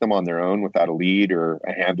correct them on their own without a lead or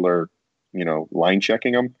a handler, line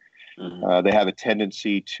checking them, they have a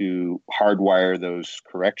tendency to hardwire those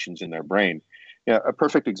corrections in their brain. Yeah, a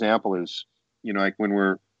perfect example is, like when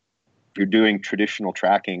you're doing traditional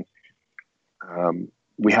tracking,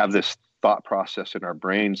 we have this thought process in our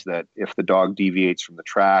brains that if the dog deviates from the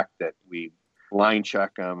track, that we line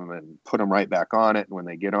check them and put them right back on it. And when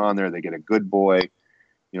they get on there, they get a good boy,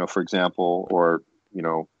 for example, or,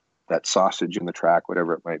 that sausage in the track,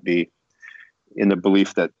 whatever it might be, in the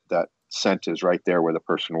belief that that scent is right there where the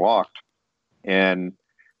person walked. And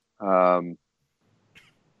the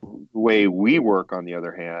way we work, on the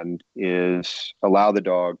other hand, is allow the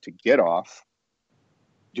dog to get off,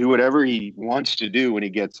 do whatever he wants to do when he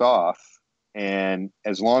gets off. And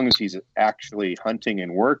as long as he's actually hunting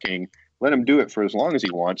and working, let him do it for as long as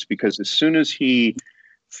he wants, because as soon as he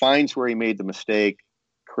finds where he made the mistake,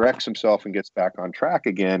 corrects himself, and gets back on track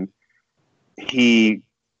again, he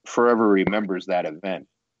forever remembers that event.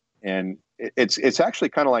 And it's actually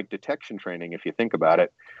kind of like detection training, if you think about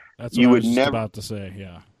it. That's what I was just about to say,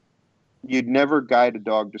 yeah. You'd never guide a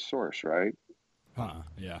dog to source, right?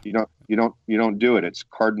 Yeah. You don't do it. It's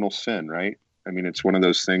cardinal sin, right? I mean, it's one of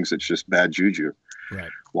those things that's just bad juju. Right.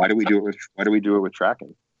 Why do we do it with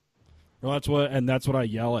tracking? Well, that's what I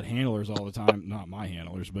yell at handlers all the time. Not my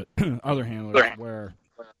handlers, but other handlers, where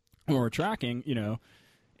when we're tracking,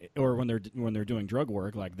 or when they're doing drug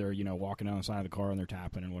work, like they're walking down the side of the car and they're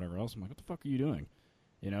tapping and whatever else. I'm like, what the fuck are you doing?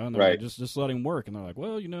 And they're Right. like, just let him work. And they're like,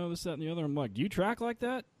 well, this, that, and the other. I'm like, do you track like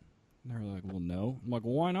that? And they're like, well, no. I'm like,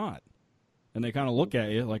 well, why not? And they kind of look at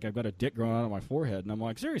you like I've got a dick growing out of my forehead, and I'm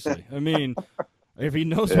like, seriously. I mean, if he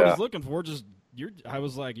knows what he's looking for, I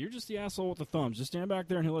was like, you're just the asshole with the thumbs. Just stand back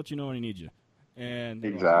there, and he'll let you know when he needs you. And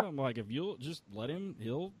exactly. Like, I'm like, if you'll just let him,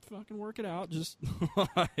 he'll fucking work it out. Just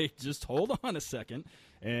just hold on a second.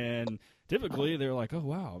 And typically they're like, oh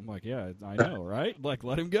wow. I'm like, yeah, I know, right? Like,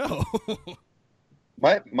 let him go.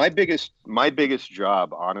 My biggest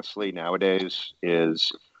job, honestly, nowadays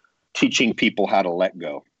is teaching people how to let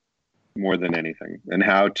go more than anything, and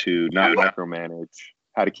how to not micromanage,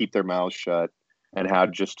 how to keep their mouths shut, and how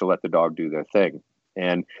just to let the dog do their thing.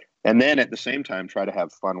 And then at the same time, try to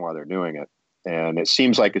have fun while they're doing it. And it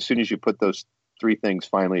seems like as soon as you put those three things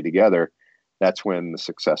finally together, that's when the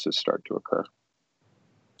successes start to occur.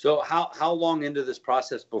 So how long into this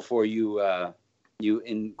process before you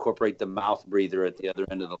incorporate the mouth breather at the other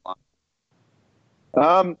end of the line?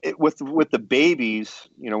 With the babies,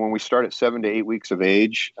 when we start at 7 to 8 weeks of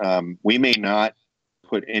age, we may not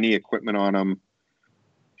put any equipment on them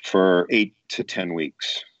for 8 to 10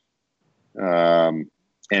 weeks. And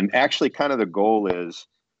actually, kind of the goal is,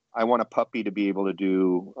 I want a puppy to be able to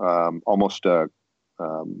do almost a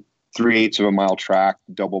 3/8 of a mile track,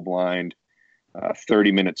 double blind,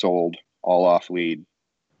 30 minutes old, all off lead,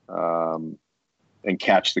 and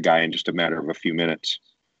catch the guy in just a matter of a few minutes.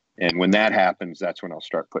 And when that happens, that's when I'll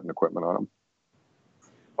start putting equipment on them.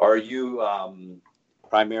 Are you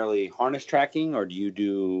primarily harness tracking, or do you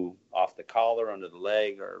do off the collar, under the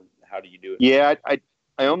leg, or how do you do it? Yeah,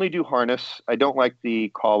 I only do harness. I don't like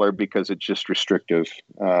the collar because it's just restrictive.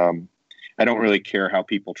 I don't really care how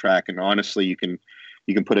people track. And honestly, you can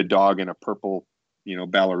put a dog in a purple,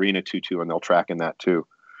 ballerina tutu, and they'll track in that too.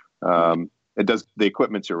 The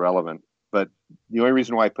equipment's irrelevant. But the only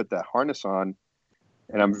reason why I put that harness on,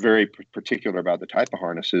 and I'm very particular about the type of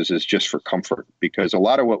harnesses, is just for comfort, because a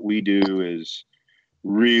lot of what we do is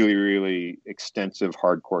really, really extensive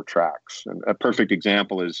hardcore tracks. And a perfect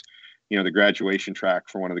example is, the graduation track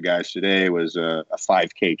for one of the guys today was a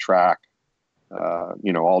 5K track,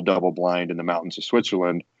 all double blind in the mountains of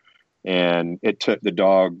Switzerland. And it took the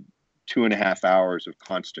dog 2.5 hours of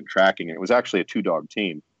constant tracking. And it was actually a 2-dog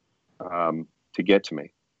team to get to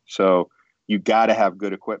me. So you got to have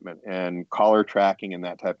good equipment, and collar tracking in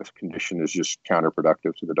that type of condition is just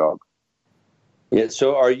counterproductive to the dog. Yeah.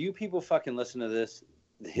 So are you people fucking listening to this?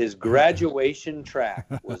 His graduation track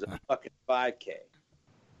was a fucking 5K.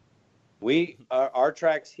 Our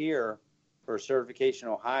tracks here for Certification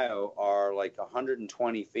Ohio are like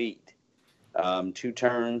 120 feet, 2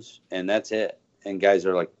 turns, and that's it. And guys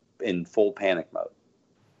are like in full panic mode.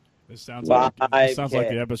 This sounds like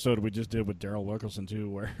the episode we just did with Daryl Wilkerson too,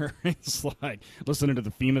 where it's like listening to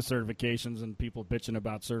the FEMA certifications and people bitching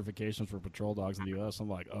about certifications for patrol dogs in the U.S. I'm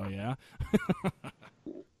like, oh yeah.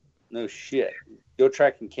 No shit. Go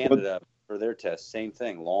track in Canada for their test. Same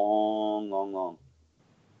thing. Long.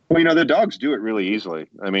 Well, the dogs do it really easily.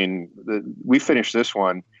 I mean, we finished this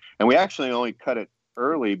one, and we actually only cut it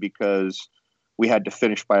early because we had to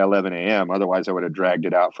finish by 11 a.m. Otherwise, I would have dragged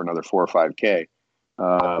it out for another 4 or 5K.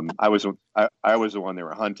 I was the one they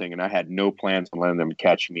were hunting, and I had no plans on letting them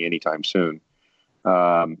catch me anytime soon.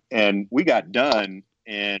 And we got done,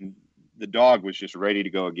 and the dog was just ready to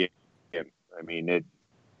go again. I mean,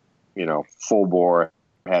 full bore,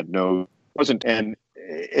 and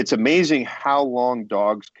it's amazing how long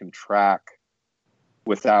dogs can track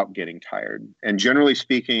without getting tired. And generally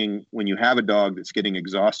speaking, when you have a dog that's getting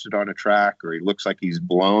exhausted on a track, or he looks like he's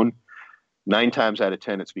blown, 9 times out of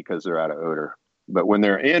 10, it's because they're out of odor. But when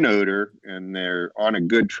they're in odor and they're on a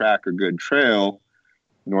good track or good trail,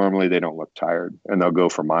 normally they don't look tired, and they'll go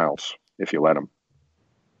for miles if you let them.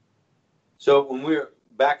 So when we were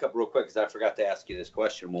back up real quick, because I forgot to ask you this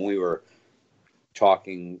question, when we were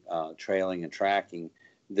talking trailing and tracking,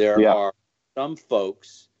 there are some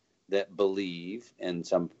folks that believe, and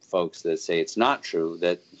some folks that say it's not true,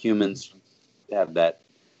 that humans have that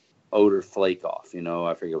odor flake off.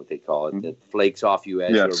 I forget what they call it. That flakes off you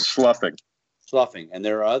as you're sloughing. And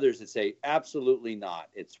there are others that say absolutely not.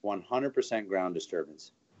 It's 100% ground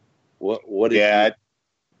disturbance. What is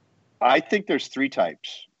I think there's 3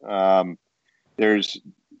 types. There's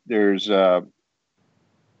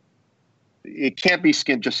it can't be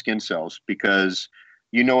just skin cells, because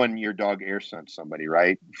when your dog air scents somebody,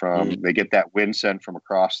 right? They get that wind scent from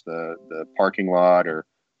across the parking lot or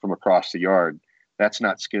from across the yard. That's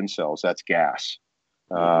not skin cells, that's gas.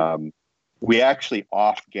 We actually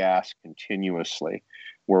off gas continuously.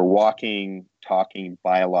 We're walking, talking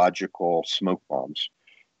biological smoke bombs.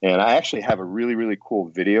 And I actually have a really, really cool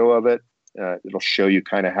video of it. It'll show you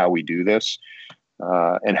kind of how we do this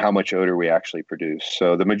and how much odor we actually produce.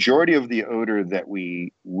 So the majority of the odor that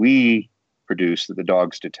we produce, that the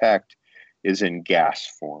dogs detect, is in gas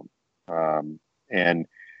form. And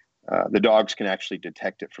the dogs can actually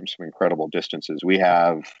detect it from some incredible distances. We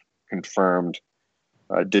have confirmed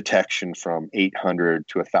detection from 800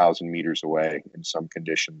 to 1,000 meters away in some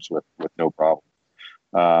conditions with no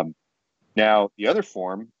problem. Now, the other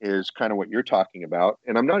form is kind of what you're talking about,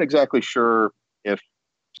 and I'm not exactly sure if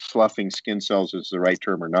sloughing skin cells is the right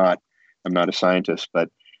term or not. I'm not a scientist, but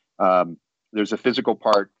there's a physical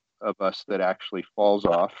part of us that actually falls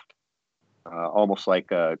off, almost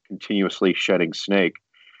like a continuously shedding snake.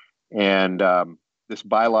 And this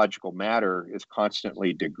biological matter is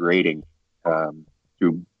constantly degrading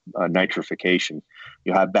through nitrification.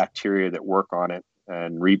 You have bacteria that work on it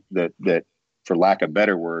and that, for lack of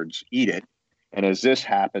better words, eat it. And as this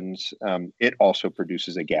happens, it also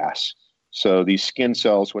produces a gas. So these skin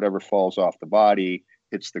cells, whatever falls off the body,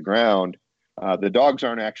 hits the ground. The dogs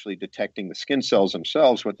aren't actually detecting the skin cells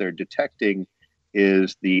themselves. What they're detecting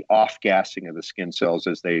is the off-gassing of the skin cells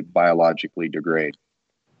as they biologically degrade.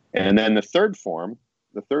 And then the third form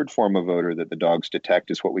of odor that the dogs detect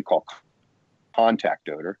is what we call contact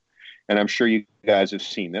odor. And I'm sure you guys have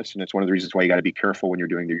seen this, and it's one of the reasons why you got to be careful when you're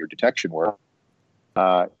doing your detection work,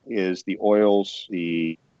 is the oils,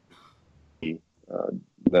 the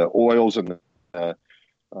oils and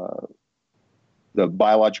the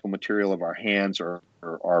biological material of our hands or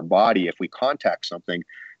our body. If we contact something,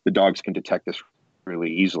 the dogs can detect this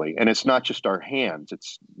really easily. And it's not just our hands,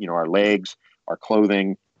 it's, our legs, our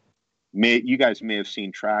clothing. You guys may have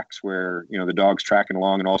seen tracks where, the dog's tracking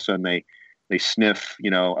along and all of a sudden they sniff,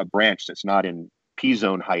 a branch that's not in pee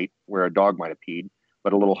zone height where a dog might have peed,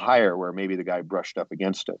 but a little higher where maybe the guy brushed up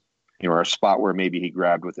against it, or a spot where maybe he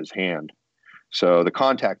grabbed with his hand. So the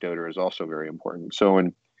contact odor is also very important. So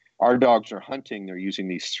when our dogs are hunting, they're using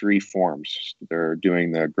these three forms. They're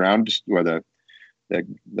doing the ground, or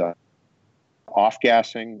the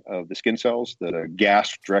off-gassing of the skin cells, the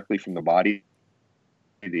gas directly from the body,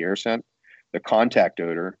 the air scent, the contact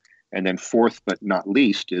odor, and then fourth but not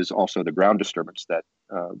least is also the ground disturbance that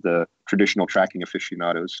the traditional tracking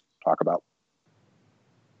aficionados talk about.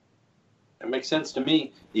 It makes sense to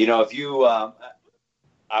me. If you, I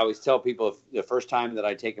always tell people, if the first time that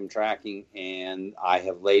I take them tracking and I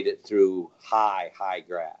have laid it through high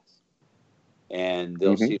grass, and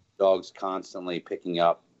they'll see the dogs constantly picking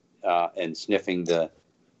up and sniffing the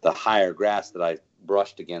higher grass that I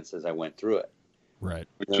brushed against as I went through it. Right.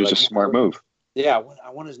 Which is a smart move. Yeah,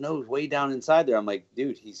 I want his nose way down inside there. I'm like,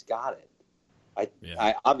 dude, he's got it.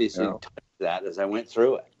 I obviously touched that as I went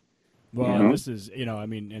through it. Well, this is,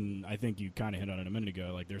 and I think you kind of hit on it a minute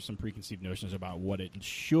ago. Like, there's some preconceived notions about what it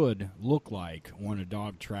should look like when a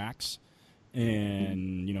dog tracks.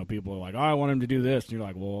 And, people are like, oh, I want him to do this. And you're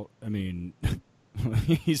like, well,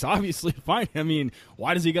 he's obviously fine.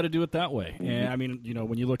 Why does he got to do it that way? And,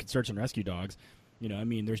 when you look at search and rescue dogs,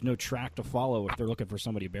 there's no track to follow if they're looking for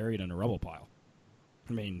somebody buried in a rubble pile.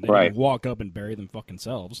 They don't walk up and bury them fucking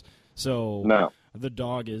selves. So the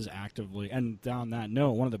dog is actively, and on that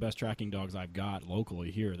note, one of the best tracking dogs I've got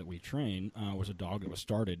locally here that we train was a dog that was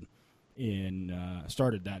started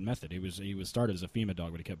that method. He was started as a FEMA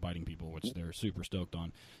dog, but he kept biting people, which they're super stoked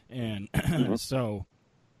on. And so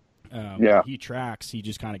when he tracks, he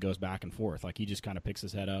just kind of goes back and forth. Like, he just kind of picks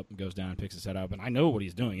his head up and goes down, picks his head up. And I know what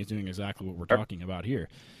he's doing. He's doing exactly what we're talking about here.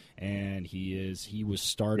 And he was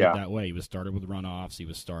started that way. He was started with runoffs. He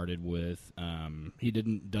was started with he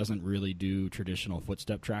doesn't really do traditional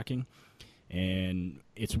footstep tracking. And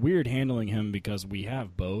it's weird handling him because we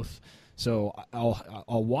have both. So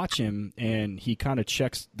I'll watch him, and he kind of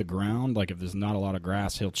checks the ground. Like, if there's not a lot of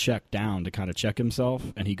grass, he'll check down to kind of check himself,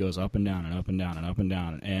 and he goes up and down and up and down and up and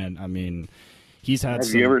down. And he's had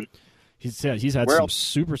he's had some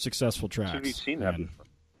super successful tracks. Have you seen that?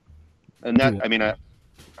 And that,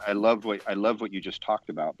 I loved what you just talked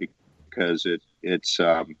about, because it's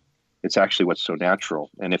actually what's so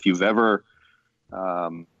natural. And if you've ever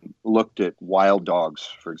looked at wild dogs,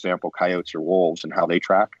 for example, coyotes or wolves, and how they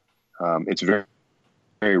track, it's very,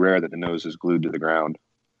 very rare that the nose is glued to the ground.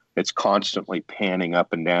 It's constantly panning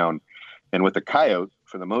up and down. And with the coyote,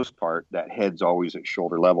 for the most part, that head's always at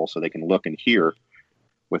shoulder level, so they can look and hear.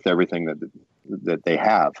 with everything that they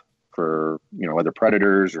have for, other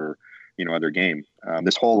predators or, other game.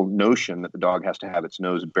 This whole notion that the dog has to have its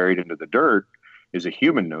nose buried into the dirt is a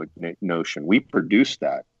human notion. We produced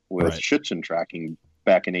that with Right. Schutzen tracking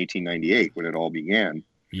back in 1898 when it all began.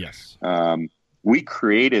 Yes. We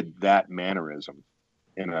created that mannerism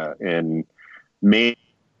and made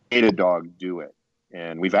a dog do it.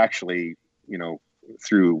 And we've actually,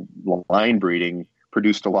 through line breeding,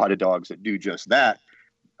 produced a lot of dogs that do just that,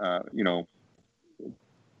 but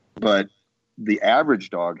the average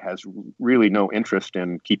dog has really no interest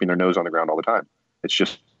in keeping their nose on the ground all the time. It's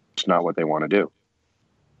just not what they want to do.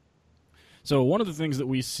 So one of the things that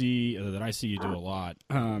we see, that I see you do a lot,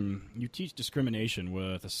 you teach discrimination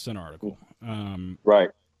with a scent article.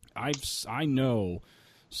 Right. I know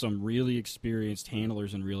some really experienced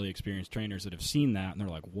handlers and really experienced trainers that have seen that, and they're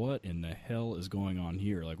like, what in the hell is going on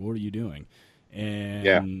here? Like, what are you doing?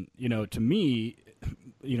 And, to me,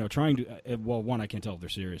 trying to, one, I can't tell if they're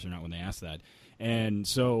serious or not when they ask that. And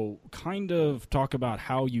so kind of talk about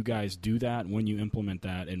how you guys do that, when you implement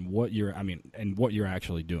that, and what you're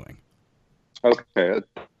actually doing. Okay.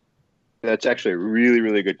 That's actually a really,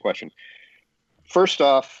 really good question. First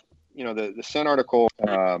off, the scent article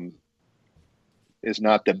is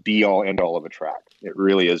not the be all end all of a track. It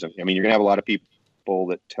really isn't. I mean, you're gonna have a lot of people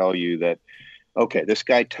that tell you that, okay, this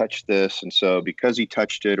guy touched this, and so because he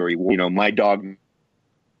touched it, or my dog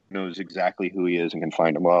knows exactly who he is and can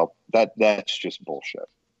find him. Well, that's just bullshit.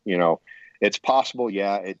 It's possible.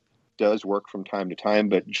 Yeah, it does work from time to time,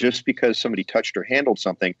 but just because somebody touched or handled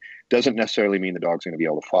something doesn't necessarily mean the dog's going to be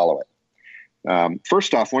able to follow it.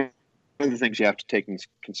 First off, one of the things you have to take into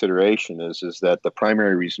consideration is that the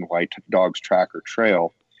primary reason why dogs track or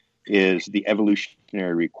trail is the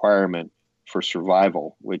evolutionary requirement for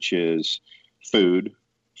survival, which is food,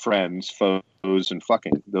 friends, foes, and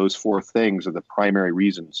fucking. Those four things are the primary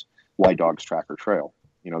reasons why dogs track or trail.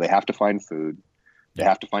 They have to find food, they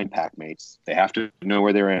have to find pack mates, they have to know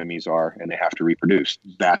where their enemies are, and they have to reproduce.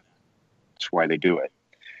 That's why they do it.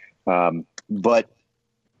 But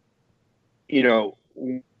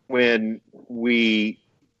when we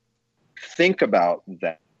think about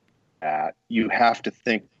that, you have to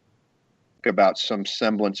think about some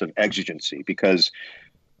semblance of exigency, because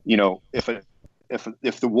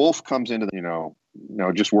if the wolf comes into the,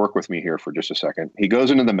 just work with me here for just a second. He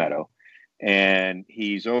goes into the meadow and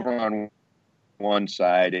he's over on one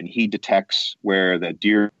side and he detects where the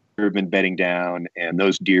deer have been bedding down, and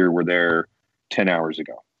those deer were there 10 hours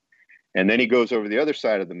ago. And then he goes over the other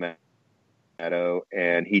side of the meadow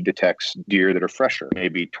and he detects deer that are fresher,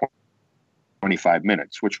 maybe 25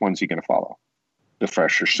 minutes. Which one's he going to follow? The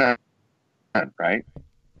fresher scent, right?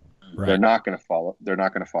 They're not going to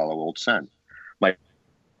follow old scent. My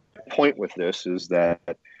point with this is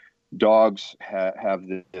that dogs have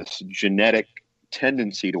this genetic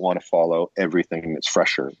tendency to want to follow everything that's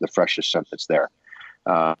fresher, the freshest scent that's there.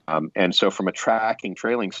 And so from a tracking,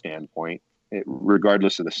 trailing standpoint,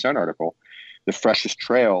 regardless of the scent article, the freshest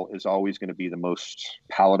trail is always going to be the most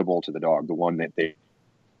palatable to the dog, the one that they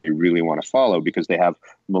really want to follow, because they have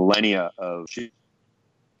millennia of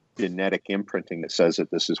genetic imprinting that says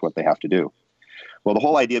that this is what they have to do. Well, the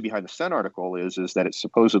whole idea behind the scent article is that it's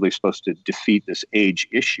supposedly supposed to defeat this age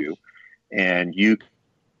issue, and you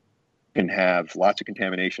can have lots of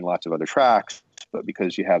contamination, lots of other tracks, but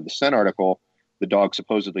because you have the scent article, the dog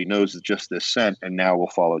supposedly knows just this scent and now will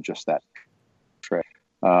follow just that trail.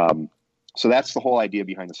 So that's the whole idea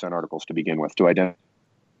behind the scent articles to begin with, to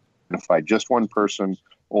identify just one person,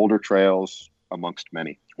 older trails amongst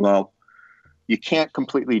many. Well, you can't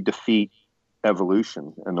completely defeat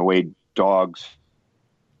evolution and the way dogs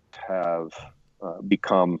have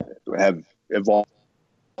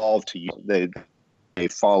evolved to use. They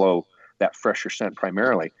follow that fresher scent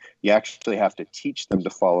primarily. You actually have to teach them to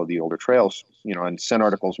follow the older trails, and scent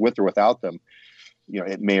articles with or without them,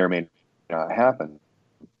 it may or may not happen.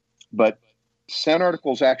 But scent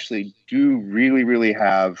articles actually do really, really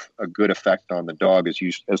have a good effect on the dog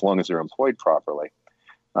as long as they're employed properly.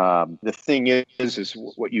 The thing is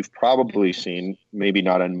what you've probably seen, maybe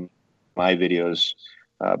not in my videos,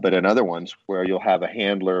 but in other ones, where you'll have a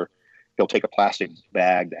handler, he'll take a plastic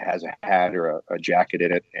bag that has a hat or a jacket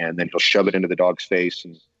in it, and then he'll shove it into the dog's face,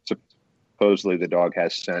 and supposedly the dog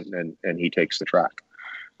has scent, and he takes the track.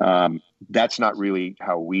 That's not really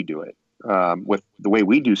how we do it. With the way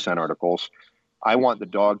we do scent articles, I want the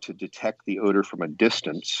dog to detect the odor from a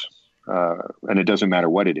distance, and it doesn't matter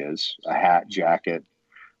what it is, a hat, jacket,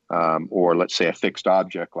 or let's say a fixed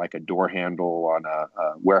object like a door handle on a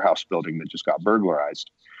warehouse building that just got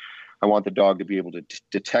burglarized. I want the dog to be able to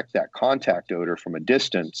detect that contact odor from a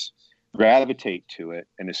distance gravitate to it,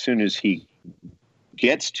 and as soon as he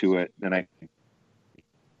gets to it, then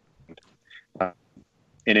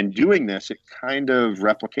and in doing this, it kind of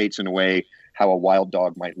replicates in a way how a wild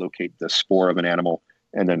dog might locate the spoor of an animal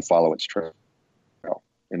and then follow its trail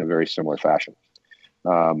in a very similar fashion.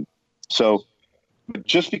 So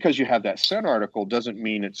just because you have that scent article doesn't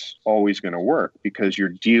mean it's always going to work, because you're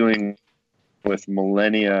dealing with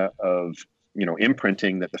millennia of,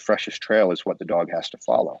 imprinting that the freshest trail is what the dog has to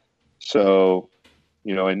follow. So,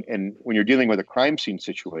 and when you're dealing with a crime scene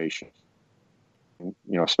situation,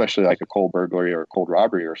 especially like a cold burglary or a cold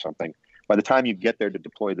robbery or something, by the time you get there to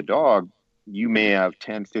deploy the dog, you may have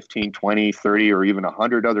 10, 15, 20, 30, or even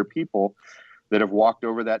 100 other people that have walked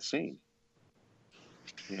over that scene,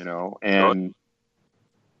 and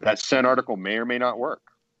that scent article may or may not work.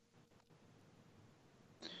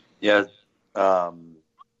 Yeah.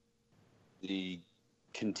 The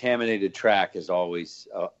contaminated track is always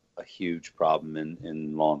a huge problem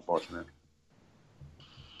in law enforcement.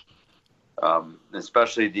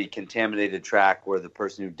 Especially the contaminated track where the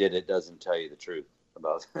person who did it doesn't tell you the truth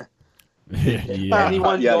about it.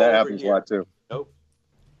 That happens a lot too. Nope.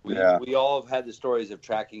 We all have had the stories of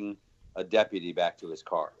tracking a deputy back to his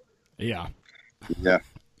car. Yeah.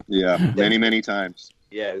 Many, many times.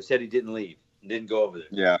 Yeah, who said he didn't leave, didn't go over there.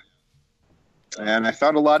 Yeah. And I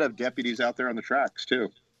found a lot of deputies out there on the tracks too.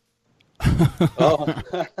 Oh.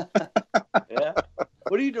 Yeah.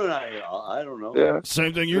 What are you doing out here? I don't know. Yeah.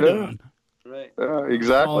 Same thing you're doing. Right.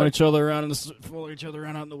 Exactly. Following each other around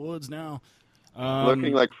out in the woods now.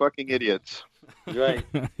 Looking like fucking idiots. Right.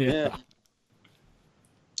 Yeah.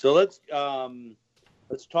 So let's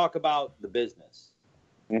talk about the business.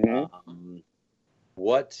 Mm-hmm.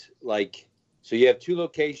 So you have 2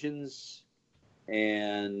 locations,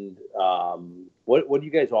 and what do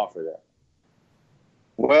you guys offer there?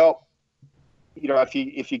 Well,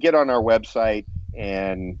 if you get on our website,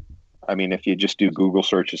 and if you just do Google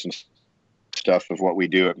searches and stuff of what we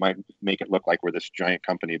do, it might make it look like we're this giant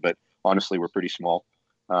company, but honestly, we're pretty small.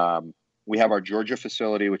 We have our Georgia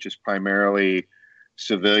facility, which is primarily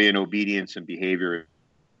civilian obedience and behavior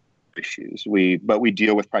issues. But we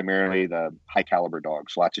deal with primarily the high caliber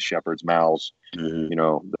dogs, lots of shepherds, Mals,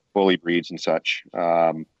 the bully breeds and such.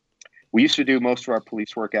 We used to do most of our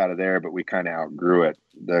police work out of there, but we kind of outgrew it.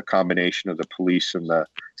 The combination of the police and the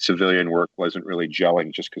civilian work wasn't really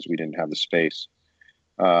gelling just because we didn't have the space.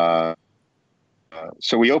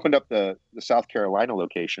 So we opened up the South Carolina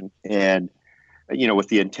location, and, with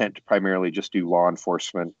the intent to primarily just do law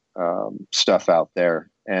enforcement stuff out there.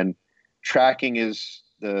 And tracking is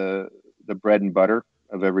the bread and butter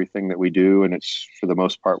of everything that we do, and it's for the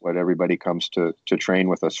most part what everybody comes to train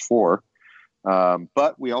with us for.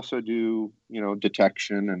 But we also do,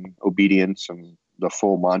 detection and obedience and the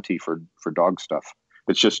full Monty for dog stuff.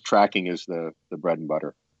 It's just tracking is the bread and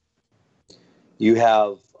butter. You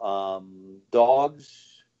have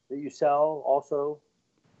dogs that you sell also?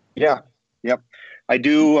 Yeah. Yep. I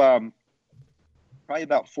do probably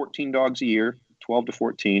about 14 dogs a year, 12 to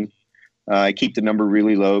 14. I keep the number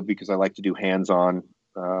really low because I like to do hands-on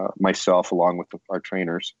myself along with our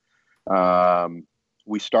trainers.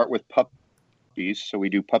 We start with puppies, so we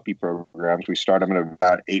do puppy programs. We start them in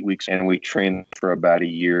about 8 weeks, and we train them for about a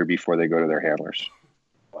year before they go to their handlers.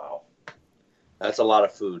 Wow. That's a lot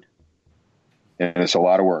of food. And it's a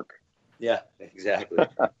lot of work. Yeah, exactly.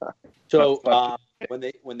 So when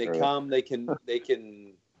they come, they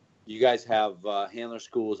can. You guys have handler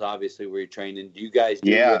schools, obviously, where you're training. Do you guys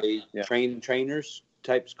do a train trainers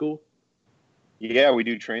type school? Yeah, we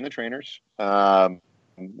do train the trainers.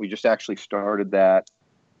 We just actually started that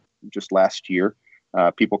just last year.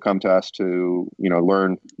 People come to us to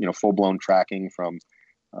learn full blown tracking from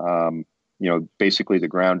basically the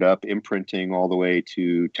ground up, imprinting all the way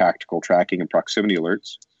to tactical tracking and proximity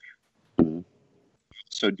alerts.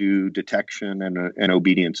 So do detection and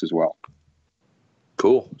obedience as well.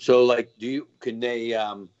 Cool. So can they,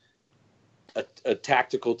 a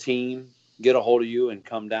tactical team get a hold of you and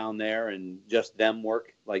come down there and just them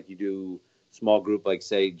work like you do small group, like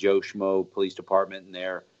say Joe Schmo Police Department and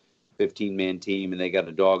their 15-man team, and they got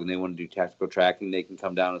a dog and they want to do tactical tracking, they can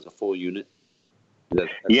come down as a full unit? That's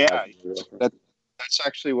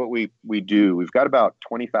actually what we do. We've got about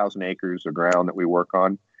 20,000 acres of ground that we work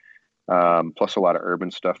on, plus a lot of urban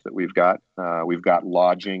stuff that we've got. We've got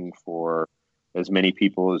lodging for as many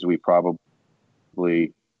people as we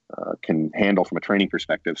probably can handle from a training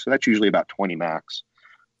perspective. So that's usually about 20 max.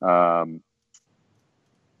 And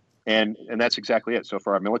that's exactly it. So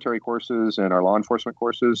for our military courses and our law enforcement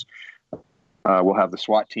courses, we'll have the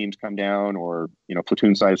SWAT teams come down, or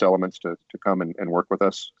platoon size elements to come and work with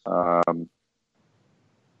us.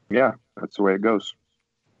 yeah, that's the way it goes.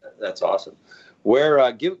 That's awesome.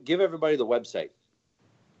 Where give everybody the website.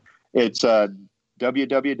 It's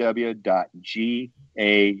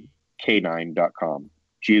www.gak9.com.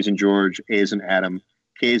 G is in George, A is in Adam,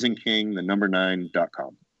 K is in King, the number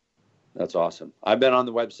 9.com. That's awesome. I've been on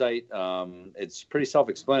the website. It's pretty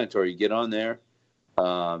self-explanatory. You get on there.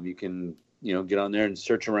 You can, get on there and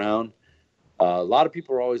search around. A lot of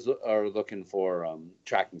people are always looking for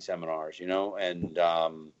tracking seminars, and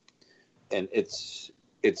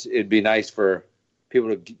it'd be nice for people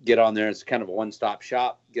to get on there. It's kind of a one-stop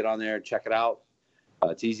shop. Get on there and check it out.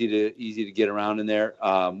 It's easy to get around in there.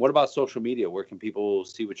 What about social media? Where can people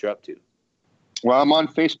see what you're up to? Well, I'm on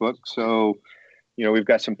Facebook, so we've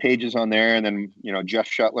got some pages on there, and then Jeff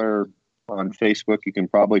Shuttler on Facebook. You can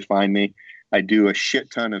probably find me. I do a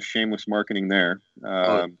shit ton of shameless marketing there.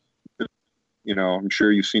 I'm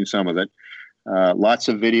sure you've seen some of it. Lots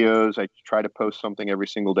of videos. I try to post something every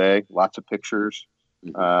single day. Lots of pictures.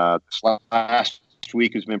 This last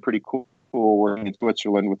week has been pretty cool working in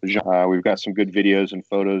Switzerland with the we've got some good videos and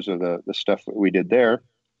photos of the stuff that we did there.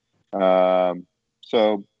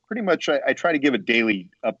 So pretty much I try to give a daily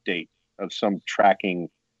update of some tracking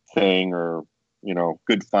thing or,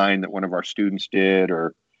 good find that one of our students did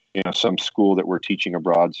or, some school that we're teaching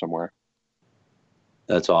abroad somewhere.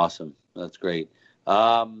 That's awesome. That's great.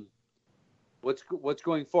 What's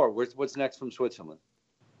going forward? What's next from Switzerland?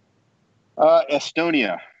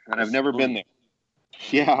 Estonia, and I've never been there.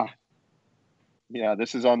 Yeah. Yeah,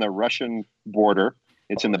 this is on the Russian border.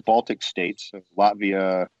 It's in the Baltic states, so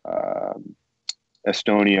Latvia,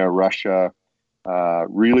 Estonia, Russia.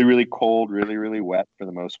 Really, really cold, really, really wet for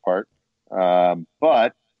the most part.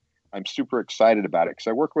 But I'm super excited about it because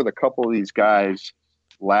I worked with a couple of these guys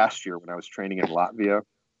last year when I was training in Latvia.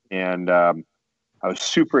 And I was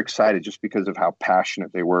super excited just because of how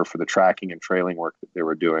passionate they were for the tracking and trailing work that they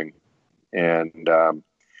were doing. And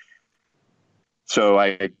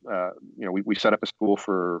so we set up a school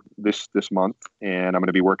for this month, and I'm going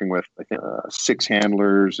to be working with, I think, 6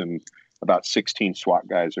 handlers and about 16 SWAT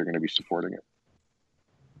guys are going to be supporting it.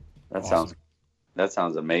 That sounds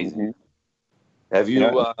amazing. Mm-hmm. Have you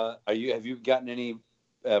have you gotten any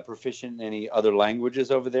proficient in any other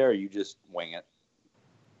languages over there, or you just wing it?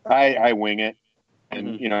 I wing it,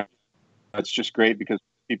 and it's just great because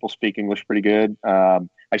people speak English pretty good. I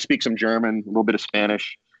speak some German, a little bit of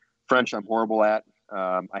Spanish. French I'm horrible at.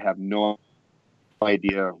 I have no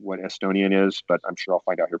idea what Estonian is, but I'm sure I'll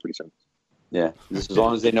find out here pretty soon. Yeah, just as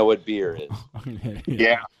long as they know what beer is.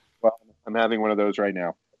 Yeah, well, I'm having one of those right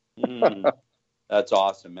now. That's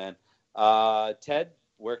awesome, man. Ted,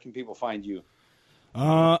 where can people find you?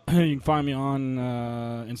 You can find me on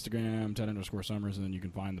Instagram, Ted_Summers, and then you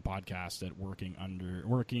can find the podcast at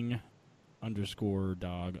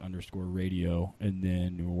working_dog_radio, and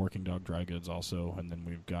then Working Dog Dry Goods also, and then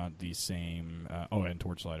we've got the same. And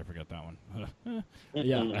Torchlight, I forgot that one.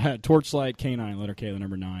 Yeah, Torchlight K9, letter K, the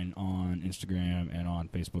number 9 on Instagram and on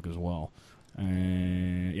Facebook as well.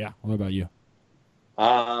 Yeah, what about you?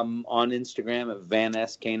 On Instagram at Van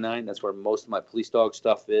S K9. That's where most of my police dog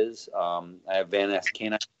stuff is. I have Van S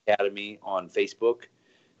K9 Academy on Facebook.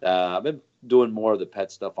 I've been doing more of the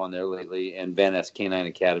pet stuff on there lately, and Van S K9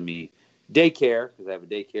 Academy Daycare, because I have a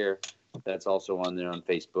daycare that's also on there on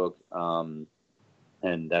Facebook.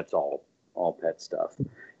 And that's all pet stuff.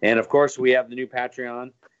 And of course, we have the new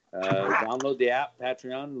Patreon. Download the app,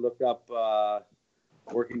 Patreon, look up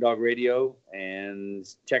Working Dog Radio, and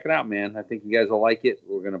check it out, man. I think you guys will like it.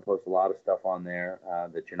 We're going to post a lot of stuff on there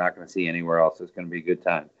that you're not going to see anywhere else. It's going to be a good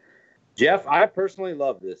time. Jeff, I personally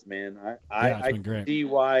love this, man. I can see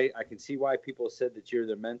why people said that you're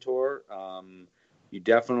their mentor. You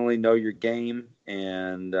definitely know your game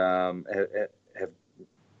and have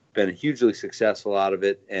been hugely successful out of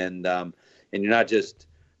it. And you're not just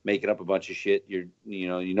making up a bunch of shit. You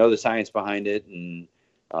know the science behind it, and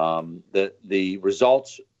the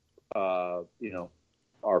results, are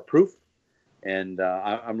proof. And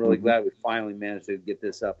I'm really glad we finally managed to get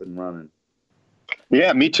this up and running.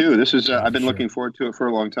 Yeah, me too. This is I've been looking forward to it for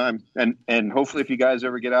a long time, and hopefully, if you guys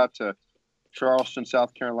ever get out to Charleston,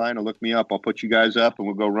 South Carolina, look me up. I'll put you guys up, and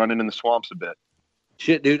we'll go running in the swamps a bit.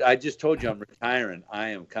 Shit, dude! I just told you I'm retiring. I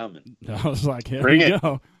am coming. I was like, bring it,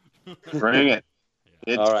 bring it.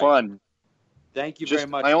 It's fun. Thank you very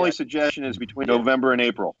much. My only suggestion is between November and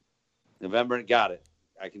April. November, got it.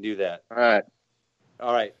 I can do that. All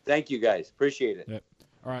right. Thank you, guys. Appreciate it. Yep.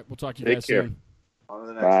 All right, we'll talk to you guys soon. On to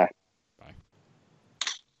the next. Bye.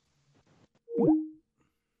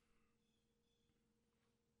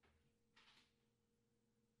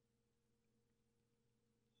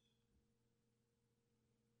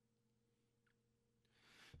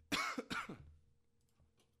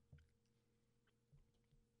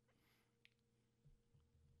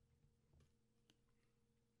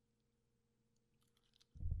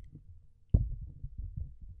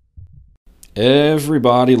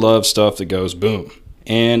 Everybody loves stuff that goes boom.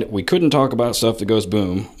 And we couldn't talk about stuff that goes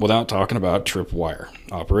boom without talking about Tripwire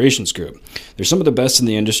Operations Group. They're some of the best in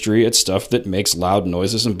the industry at stuff that makes loud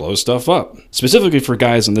noises and blows stuff up. Specifically for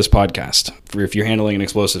guys on this podcast, for if you're handling an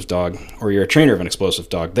explosive dog or you're a trainer of an explosive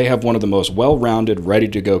dog, they have one of the most well-rounded,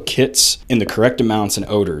 ready-to-go kits in the correct amounts and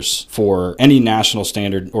odors for any national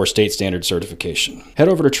standard or state standard certification. Head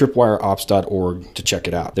over to tripwireops.org to check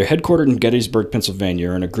it out. They're headquartered in Gettysburg,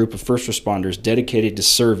 Pennsylvania, and a group of first responders dedicated to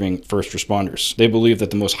serving first responders. They believe that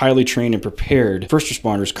the most highly trained and prepared first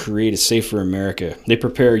responders create a safer America. They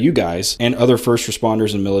prepare you guys and other first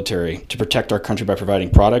responders and military to protect our country by providing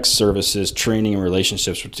products, services, training, and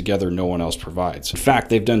relationships which together no one else provides. In fact,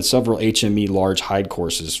 they've done several HME large hide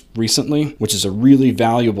courses recently, which is a really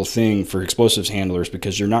valuable thing for explosives handlers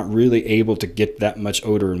because you're not really able to get that much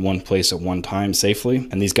odor in one place at one time safely,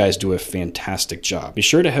 and these guys do a fantastic job. Be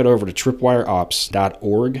sure to head over to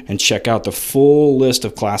tripwireops.org and check out the full list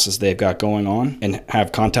of classes they've got going on and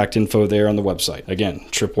have contact info there on the website. Again,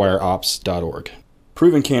 tripwireops.org.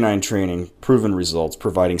 Proven canine training, proven results,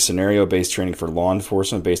 providing scenario-based training for law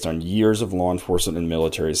enforcement based on years of law enforcement and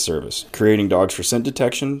military service. Creating dogs for scent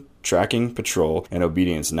detection, tracking, patrol, and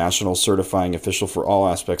obedience. National certifying official for all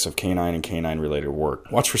aspects of canine and canine-related work.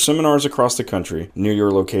 Watch for seminars across the country near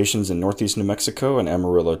your locations in Northeast New Mexico and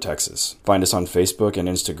Amarillo, Texas. Find us on Facebook and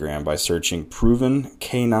Instagram by searching Proven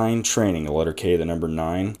Canine Training, the letter K, the number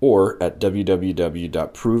 9, or at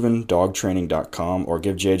www.provendogtraining.com, or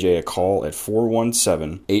give JJ a call at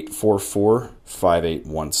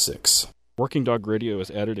 417-844-5816. Working Dog Radio is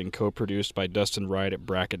edited and co-produced by Dustin Wright at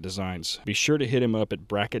Bracket Designs. Be sure to hit him up at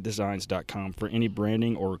bracketdesigns.com for any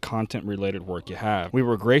branding or content-related work you have. We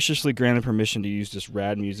were graciously granted permission to use this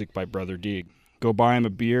rad music by Brother Deeg. Go buy him a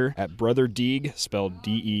beer at Brother Deeg, spelled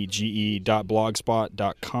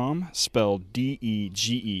DEGE.blogspot.com, spelled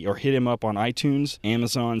DEGE, or hit him up on iTunes,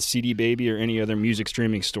 Amazon, CD Baby, or any other music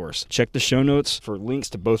streaming stores. Check the show notes for links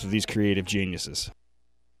to both of these creative geniuses.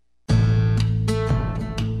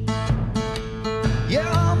 Yeah,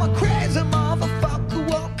 I'm a crazy motherfucker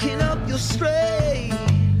walking up your street.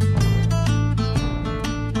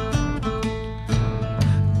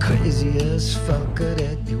 Craziest fucker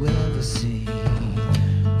that you ever seen.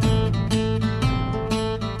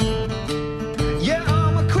 Yeah,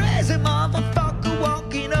 I'm a crazy motherfucker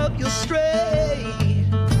walking up your street.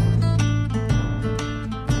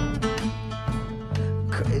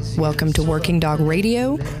 Welcome to Working Dog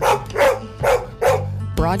Radio,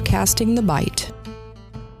 broadcasting the bite.